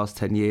show of the last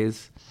 10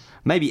 years.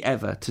 Maybe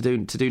ever to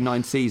do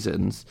 9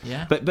 seasons.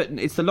 Yeah. But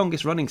it's the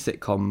longest running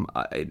sitcom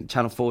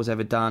Channel 4's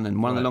ever done,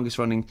 and one of the longest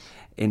running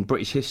in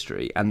British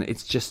history. And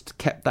it's just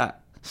kept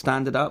that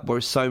standard up.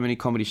 Whereas so many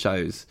comedy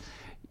shows,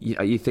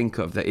 you think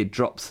of that it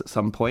drops at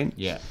some point.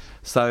 Yeah.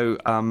 So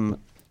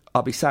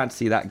I'll be sad to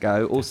see that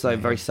go. Also,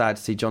 very sad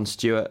to see Jon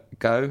Stewart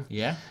go.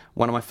 Yeah.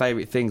 One of my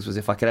favourite things was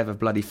if I could ever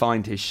bloody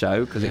find his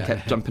show, because it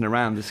kept jumping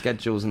around the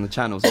schedules and the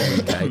channels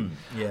in the UK.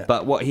 Yeah.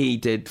 But what he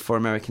did for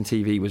American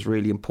TV was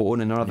really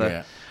important,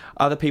 and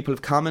other people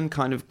have come and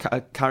kind of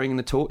carrying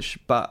the torch,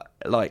 but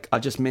I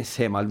just miss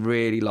him. I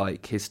really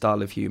like his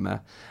style of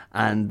humour,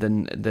 and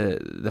then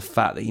the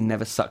fact that he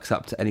never sucks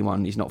up to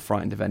anyone. He's not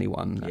frightened of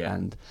anyone,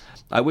 and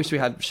I wish we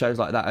had shows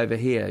like that over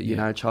here. You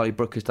know, Charlie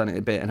Brooker has done it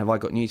a bit, and Have I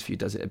Got News For You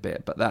does it a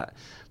bit, but that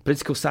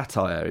political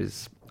satire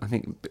is, I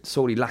think,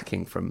 sorely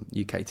lacking from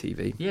UK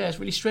TV. Yeah, it's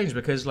really strange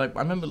because, I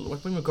remember when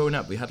we were growing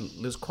up, there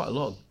was quite a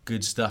lot of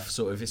good stuff.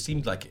 Sort of, it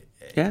seemed like,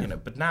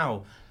 but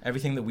now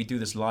everything that we do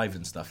that's live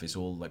and stuff is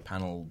all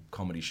panel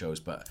comedy shows,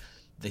 but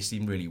they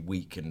seem really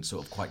weak and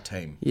sort of quite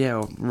tame. Yeah,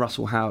 or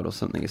Russell Howard or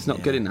something. It's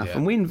not good enough. Yeah.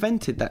 And we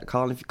invented that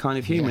kind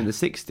of humour in the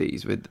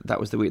 60s. That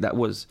was the week that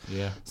was.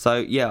 Yeah. So,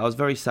 I was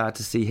very sad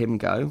to see him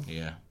go.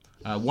 Yeah.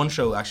 One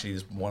show, actually,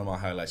 is one of my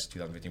highlights of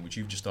 2015, which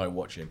you've just started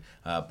watching,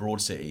 Broad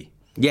City.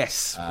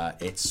 Yes.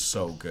 It's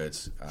so good.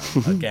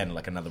 Again,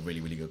 another really,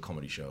 really good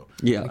comedy show.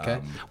 Yeah. Okay.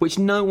 Which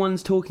no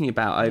one's talking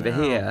about over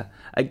here.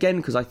 Again,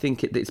 because I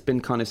think it's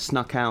been kind of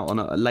snuck out on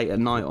a late at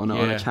night on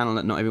a channel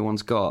that not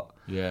everyone's got.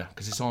 Yeah,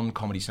 because it's on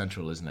Comedy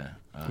Central, isn't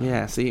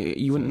it? So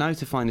you wouldn't know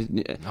to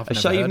find a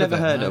show you've never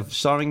heard of,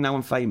 starring no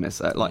one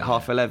famous at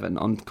 11:30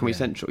 on Comedy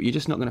Central. You're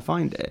just not going to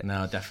find it.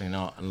 No, definitely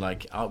not.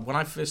 And when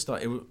I first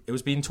started, it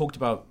was being talked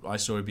about. I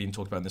saw it being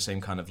talked about in the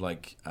same kind of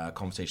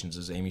conversations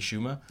as Amy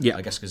Schumer. Yeah,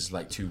 I guess because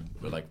it's two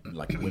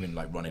women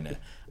running it,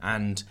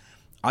 and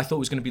I thought it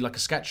was going to be like a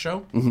sketch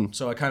show. Mm-hmm.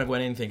 So I kind of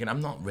went in thinking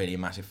I'm not really a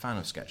massive fan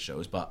of sketch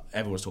shows, but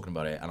everyone was talking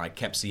about it, and I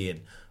kept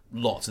seeing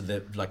lots of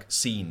the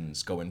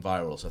scenes going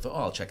viral, so I thought,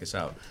 I'll check this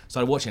out.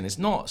 Started watching. It's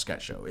not a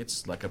sketch show,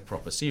 it's a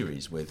proper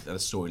series with a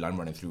storyline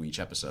running through each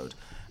episode,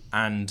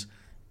 and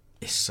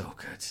It's so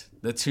good.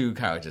 The two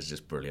characters are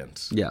just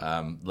brilliant.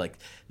 Yeah. Like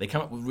they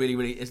come up with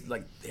really,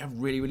 they have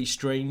really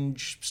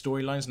strange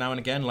storylines now and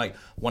again. Like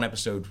one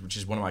episode, which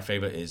is one of my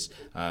favorite, is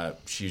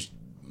she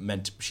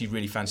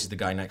really fancies the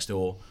guy next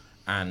door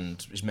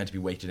and is meant to be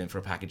waited in for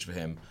a package for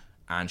him,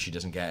 and she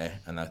doesn't get it,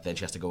 and then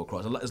she has to go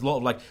across. There's a lot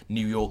of like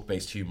New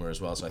York-based humor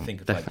as well. So I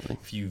think like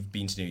if you've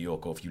been to New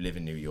York or if you live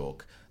in New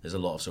York, there's a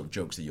lot of sort of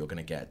jokes that you're going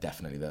to get.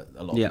 Definitely, that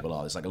a lot of people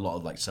are. There's like a lot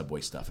of like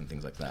subway stuff and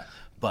things like that.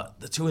 But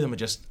the two of them are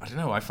just, I don't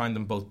know, I find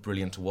them both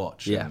brilliant to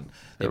watch. Yeah, and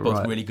they're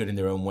both really good in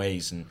their own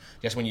ways. And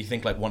just when you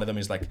think like one of them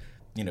is like,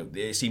 you know,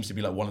 it seems to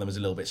be like one of them is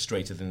a little bit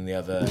straighter than the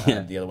other,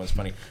 and the other one's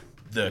funny.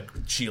 The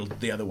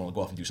other one will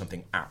go off and do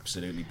something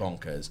absolutely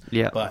bonkers.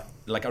 Yeah. But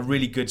like a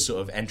really good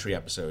sort of entry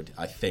episode,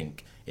 I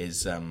think,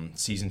 is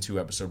season 2,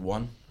 episode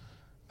 1.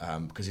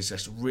 Because it's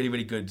just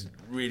really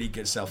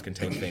good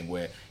self-contained thing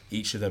where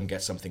each of them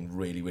gets something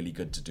really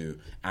good to do,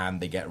 and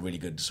they get a really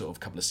good sort of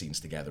couple of scenes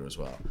together as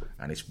well,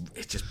 and it's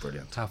just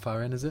brilliant. How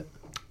far in is it?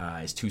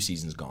 It's 2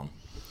 seasons gone.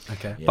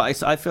 Okay. Yeah.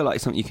 But I feel like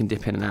it's something you can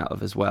dip in and out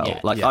of as well.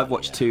 I've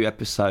watched 2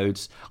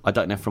 episodes. I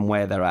don't know from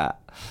where they're at.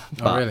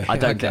 But really? I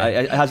don't.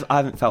 Okay. I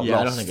haven't felt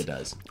lost. I don't think it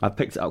does. I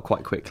picked it up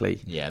quite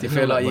quickly. Yeah. Do you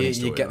feel like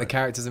you get the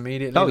characters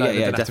immediately? Oh like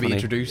yeah, have to be definitely.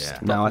 introduced. Yeah.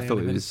 No, I thought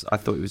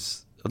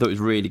it was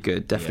really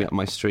good. Definitely up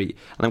my street.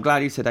 And I'm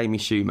glad you said Amy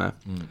Schumer.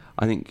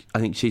 I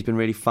think she's been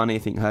really funny. I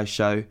think her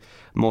show,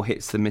 More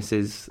Hits Than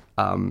Misses.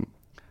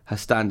 Her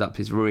stand-up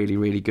is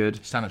really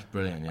good. Stand-up's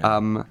brilliant,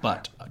 yeah.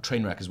 But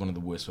Trainwreck is one of the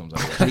worst films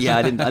I've watched. Yeah,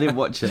 I didn't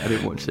watch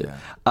it.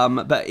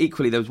 But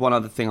equally, there was one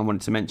other thing I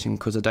wanted to mention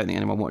because I don't think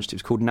anyone watched it. It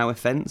was called No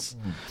Offence.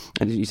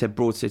 And you said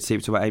Broad City,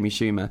 we talked about Amy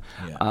Schumer.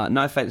 Yeah.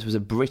 No Offence was a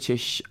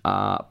British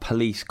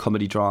police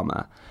comedy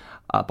drama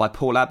by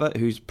Paul Abbott,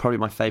 who's probably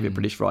my favourite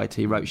British writer.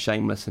 He wrote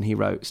Shameless and he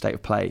wrote State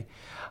of Play.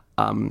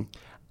 And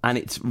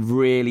it's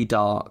really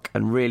dark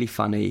and really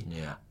funny.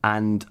 Yeah.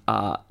 And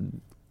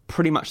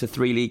pretty much the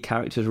 3 lead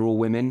characters are all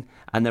women,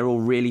 and they're all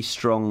really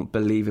strong,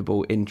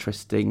 believable,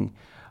 interesting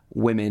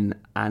women,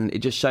 and it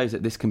just shows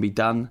that this can be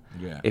done.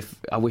 Yeah. If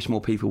I wish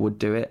more people would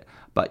do it.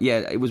 But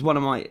yeah, that was one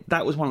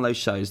of those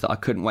shows that I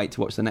couldn't wait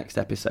to watch the next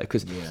episode,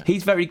 because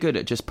he's very good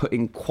at just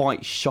putting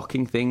quite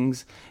shocking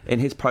things in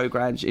his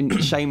programs. In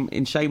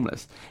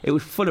Shameless, it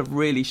was full of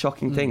really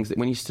shocking things that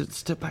when you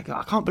stood back,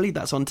 I can't believe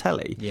that's on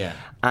telly. Yeah.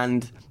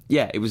 And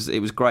yeah, it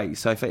was great.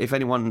 So if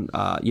anyone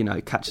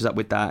catches up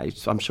with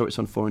that, I'm sure it's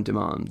on 4 on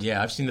demand.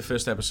 Yeah, I've seen the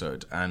first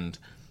episode, and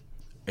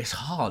it's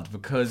hard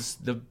because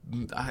the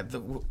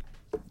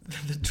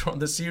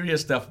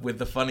serious stuff with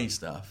the funny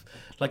stuff.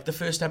 Like the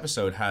first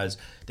episode has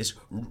this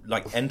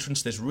like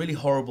entrance, this really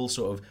horrible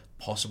sort of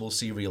possible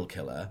serial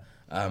killer.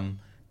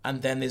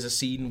 And then there's a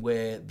scene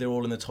where they're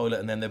all in the toilet,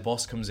 and then their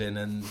boss comes in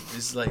and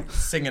is like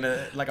singing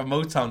a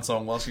Motown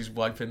song while she's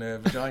wiping her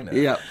vagina.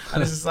 Yeah,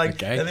 and it's just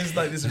like, and it's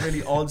like this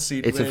really odd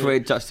scene. It's a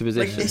weird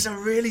juxtaposition. Like, it's a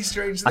really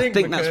strange thing. I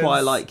think that's why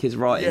I like his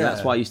writing. Yeah.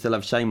 That's why I used to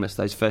love Shameless,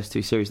 those first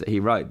 2 series that he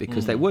wrote,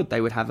 because they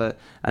would have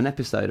an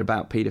episode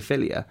about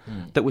paedophilia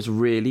that was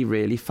really,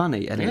 really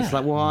funny, and it's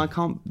like, well, I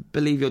can't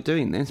believe you're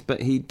doing this,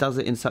 but he does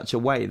it in such a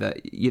way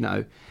that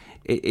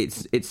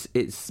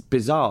it's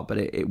bizarre, but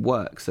it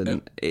works,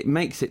 and it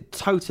makes it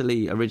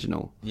totally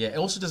original. Yeah, it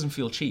also doesn't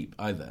feel cheap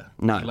either.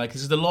 No, like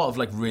there's a lot of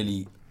like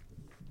really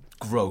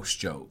gross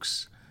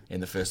jokes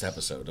in the first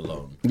episode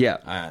alone.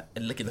 Yeah,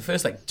 and look at the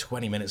first like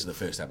 20 minutes of the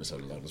first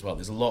episode alone as well.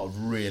 There's a lot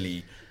of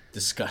really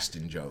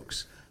disgusting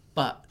jokes,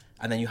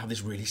 and then you have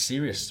this really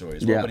serious story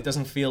as well. Yeah. But it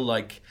doesn't feel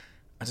like,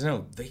 I don't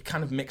know, they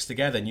kind of mix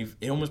together, and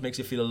it almost makes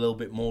it feel a little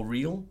bit more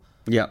real.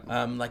 Yeah.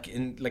 Like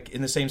in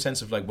the same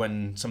sense of like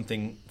when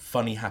something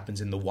funny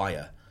happens in The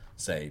Wire,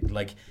 say,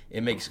 like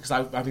it makes, because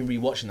I've been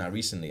rewatching that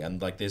recently,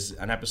 and like there's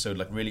an episode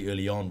like really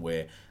early on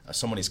where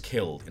someone is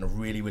killed in a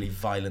really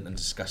violent and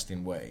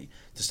disgusting way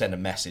to send a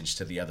message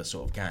to the other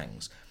sort of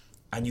gangs.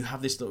 And you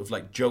have this sort of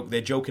like joke,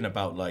 they're joking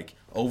about like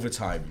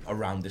overtime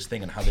around this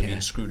thing and how they're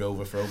being screwed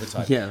over for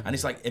overtime. Yeah. And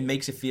it's like, it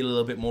makes it feel a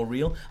little bit more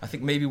real. I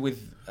think maybe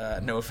with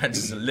No Offence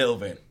is a little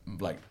bit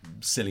like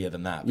sillier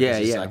than that. Yeah,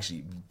 it's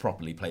actually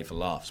properly played for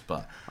laughs.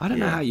 But I don't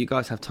know how you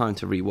guys have time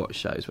to rewatch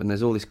shows when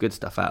there's all this good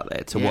stuff out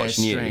there to watch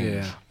new.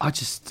 Yeah.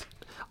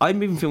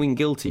 I'm even feeling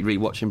guilty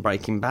rewatching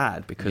Breaking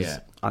Bad because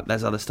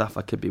there's other stuff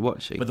I could be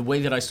watching. But the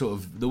way that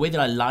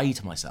I lie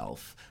to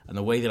myself and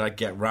the way that I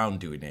get round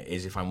doing it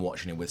is if I'm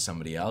watching it with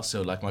somebody else.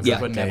 So like my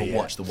girlfriend never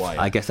watched The Wire.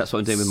 I guess that's what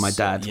I'm doing with my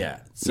dad.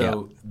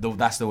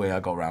 That's the way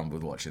I got around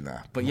with watching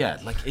that. But yeah,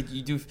 like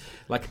you do,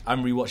 like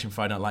I'm rewatching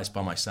Friday Night Lights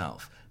by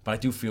myself, but I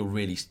do feel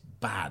really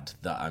bad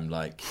that I'm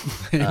like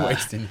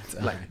wasting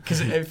time. Like, because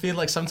I feel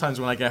like sometimes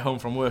when I get home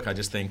from work, I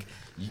just think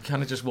you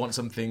kind of just want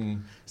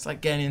something. It's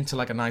like getting into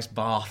like a nice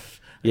bath.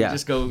 Yeah. You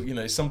just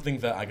go, something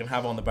that I can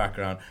have on the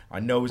background. I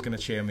know is going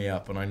to cheer me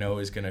up, and I know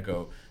is going to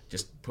go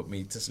just put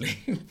me to sleep.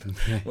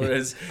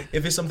 Whereas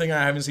if it's something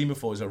I haven't seen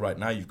before, it's like, right,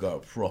 now you've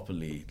got to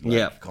properly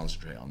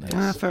concentrate on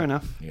this. Fair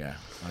enough. Yeah,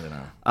 I don't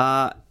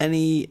know.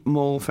 Any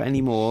more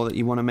that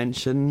you want to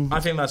mention? I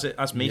think that's it.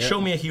 That's me. Yeah. Show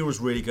Me a Hero is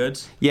really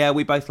good. Yeah,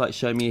 we both like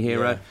Show Me a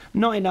Hero. Yeah.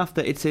 Not enough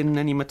that it's in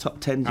any of my top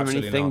 10s or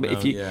anything, but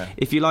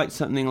if you like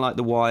something like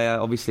The Wire,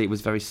 obviously it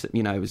was very,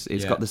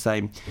 it's got the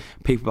same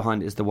people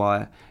behind it as The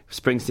Wire.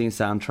 Springsteen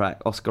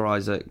soundtrack, Oscar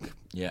Isaac.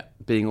 Yeah,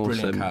 being awesome.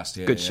 Brilliant cast,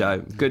 good show,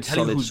 good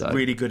solid who's show.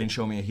 Really good in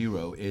Show Me a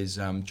Hero is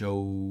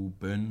Joe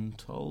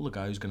Bernthal, the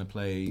guy who's going to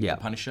play the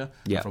Punisher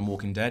from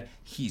Walking Dead.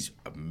 He's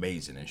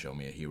amazing in Show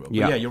Me a Hero. But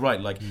yeah, you're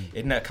right. Like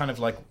in that kind of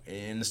like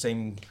in the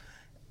same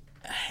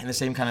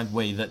kind of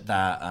way that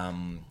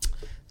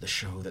the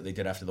show that they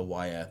did after The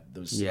Wire, that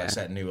was like,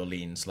 set in New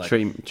Orleans, like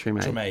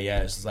Treme.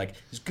 Yeah, it's like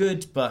it's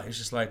good, but it's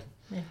just like.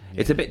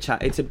 It's a bit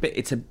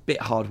it's a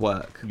bit hard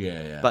work.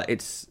 Yeah. But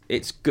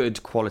it's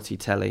good quality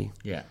telly.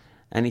 Yeah.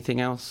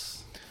 Anything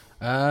else?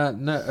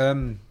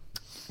 No.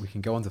 We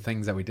can go on to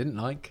things that we didn't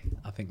like.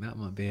 I think that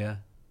might be a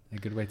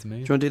good way to move.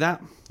 Do you want to do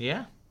that?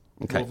 Yeah.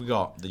 Okay. What have we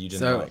got that you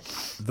didn't like?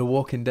 The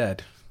Walking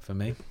Dead for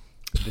me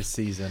this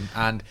season,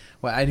 and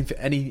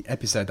any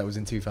episode that was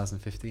in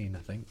 2015, I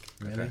think.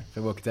 Really,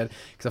 The Walking Dead,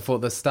 because I thought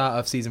the start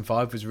of season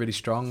 5 was really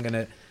strong,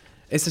 and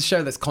it's a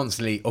show that's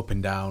constantly up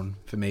and down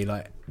for me.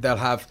 Like they'll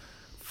have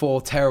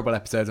 4 terrible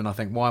episodes and I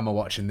think, why am I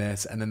watching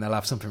this? And then they'll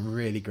have something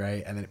really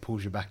great and then it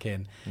pulls you back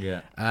in.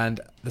 Yeah. And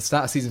the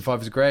start of season 5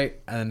 was great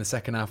and then the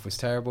second half was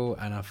terrible,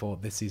 and I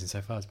thought this season so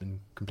far has been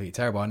completely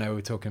terrible. I know I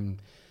was talking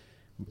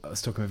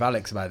with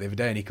Alex about it the other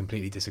day and he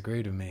completely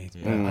disagreed with me.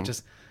 Yeah.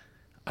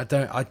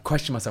 I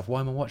question myself, why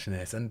am I watching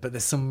this? But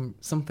there's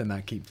something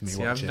that keeps me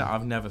watching.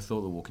 I've never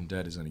thought The Walking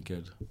Dead is any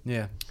good.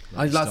 Yeah.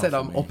 Like I said,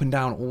 I'm up and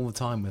down all the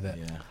time with it.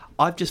 Yeah.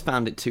 I've just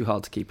found it too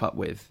hard to keep up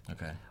with.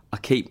 Okay. I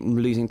keep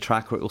losing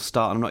track, or it will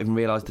start and I'm not even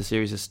realise the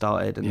series has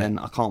started, and then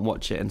I can't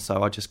watch it, and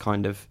so I just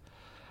kind of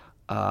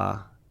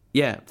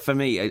for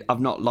me, I've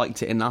not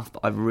liked it enough,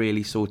 but I've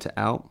really sought it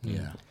out.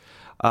 Yeah.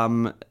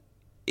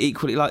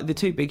 Equally, like the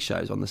 2 big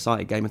shows on the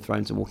site, Game of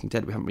Thrones and Walking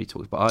Dead, we haven't really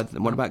talked about either of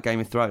them. What about Game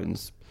of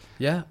Thrones?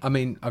 Yeah, I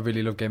mean, I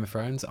really love Game of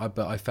Thrones,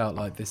 but I felt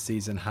like this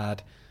season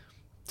had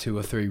 2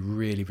 or 3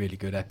 really, really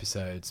good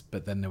episodes,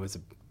 but then there was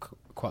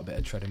quite a bit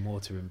of treading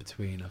water in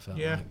between, I felt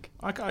like.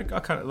 I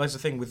kind of, that's the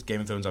thing with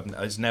Game of Thrones,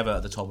 it's never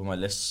at the top of my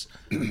lists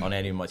on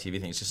any of my TV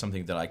things. It's just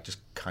something that I just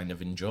kind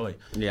of enjoy.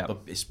 Yeah.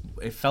 But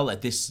it felt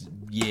like this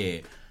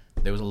year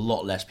there was a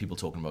lot less people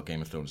talking about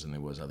Game of Thrones than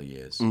there was other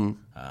years.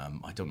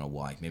 I don't know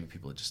why. Maybe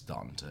people are just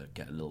starting to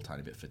get a little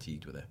tiny bit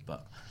fatigued with it.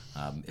 But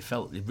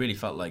it really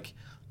felt like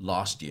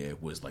last year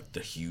was like the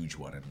huge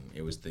one, and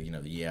it was the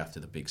year after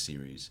the big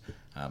series,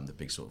 the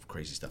big sort of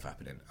crazy stuff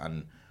happening,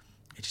 and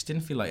it just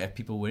didn't feel like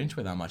people were into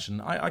it that much.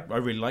 And I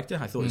really liked it.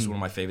 I thought it was one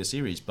of my favourite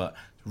series, but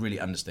really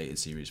understated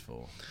series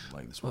for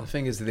like this one. Well, the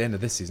thing is, at the end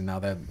of this season now,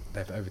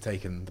 they've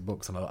overtaken the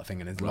books on a lot of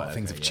things, and a lot of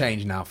things have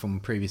changed now from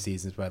previous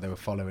seasons where they were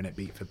following it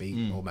beat for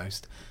beat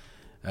almost.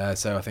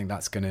 So I think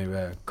that's going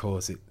to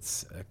cause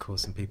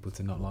some people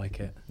to not like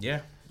it. Yeah,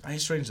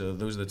 it's strange though.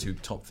 Those are the 2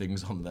 top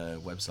things on their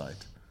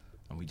website.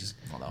 And we just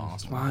not that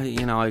awesome.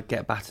 Well, I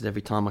get battered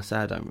every time I say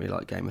I don't really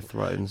like Game of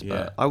Thrones,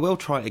 but I will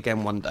try it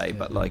again one day.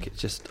 But like,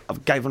 it's just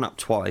I've given up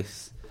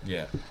twice.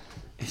 Yeah,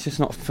 it's just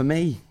not for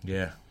me.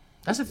 Yeah,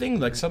 that's the thing.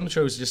 Like some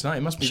shows, just not.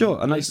 It must be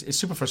sure. And it's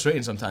super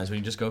frustrating sometimes when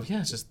you just go,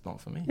 it's just not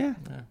for me. Yeah,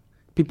 it'd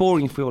be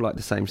boring if we all like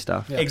the same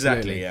stuff. Yeah,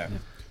 exactly. Yeah.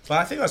 But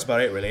I think that's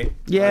about it, really.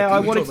 Yeah, I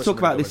wanted to talk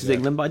about This Is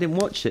England, but I didn't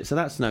watch it, so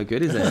that's no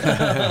good, is it?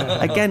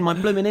 Again, my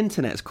blooming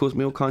internet's caused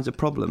me all kinds of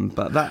problems,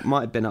 but that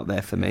might have been up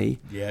there for me.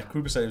 Yeah,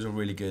 Kruger said it was a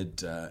really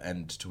good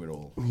end to it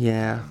all.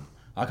 Yeah.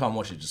 I can't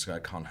watch it just because I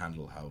can't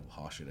handle how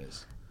harsh it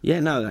is. Yeah,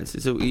 no,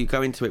 so you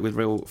go into it with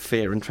real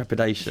fear and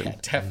trepidation. Yeah,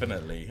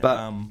 definitely.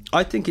 But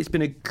I think it's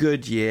been a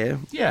good year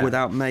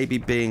without maybe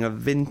being a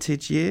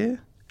vintage year.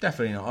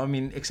 Definitely not. I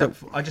mean,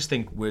 I just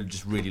think we're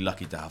just really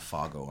lucky to have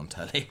Fargo on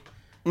telly.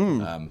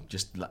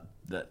 Just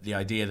the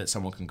idea that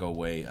someone can go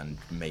away and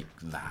make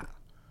that,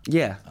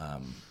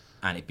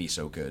 and it be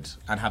so good,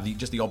 and have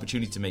just the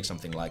opportunity to make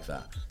something like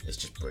that, it's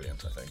just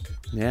brilliant, I think.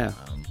 Yeah.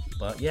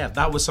 But yeah,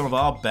 that was some of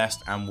our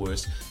best and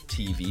worst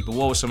TV. But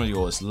what were some of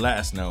yours? Let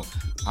us know.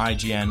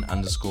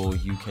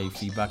 IGN_UK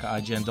feedback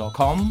at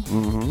IGN.com.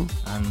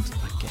 And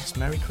I guess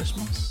Merry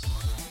Christmas.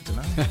 I don't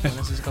know when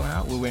this is going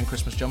out. We're wearing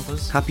Christmas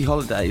jumpers. Happy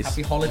holidays.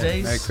 Happy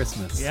holidays. Merry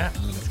Christmas. Yeah.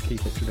 Let's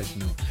keep it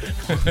traditional.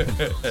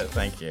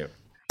 Thank you.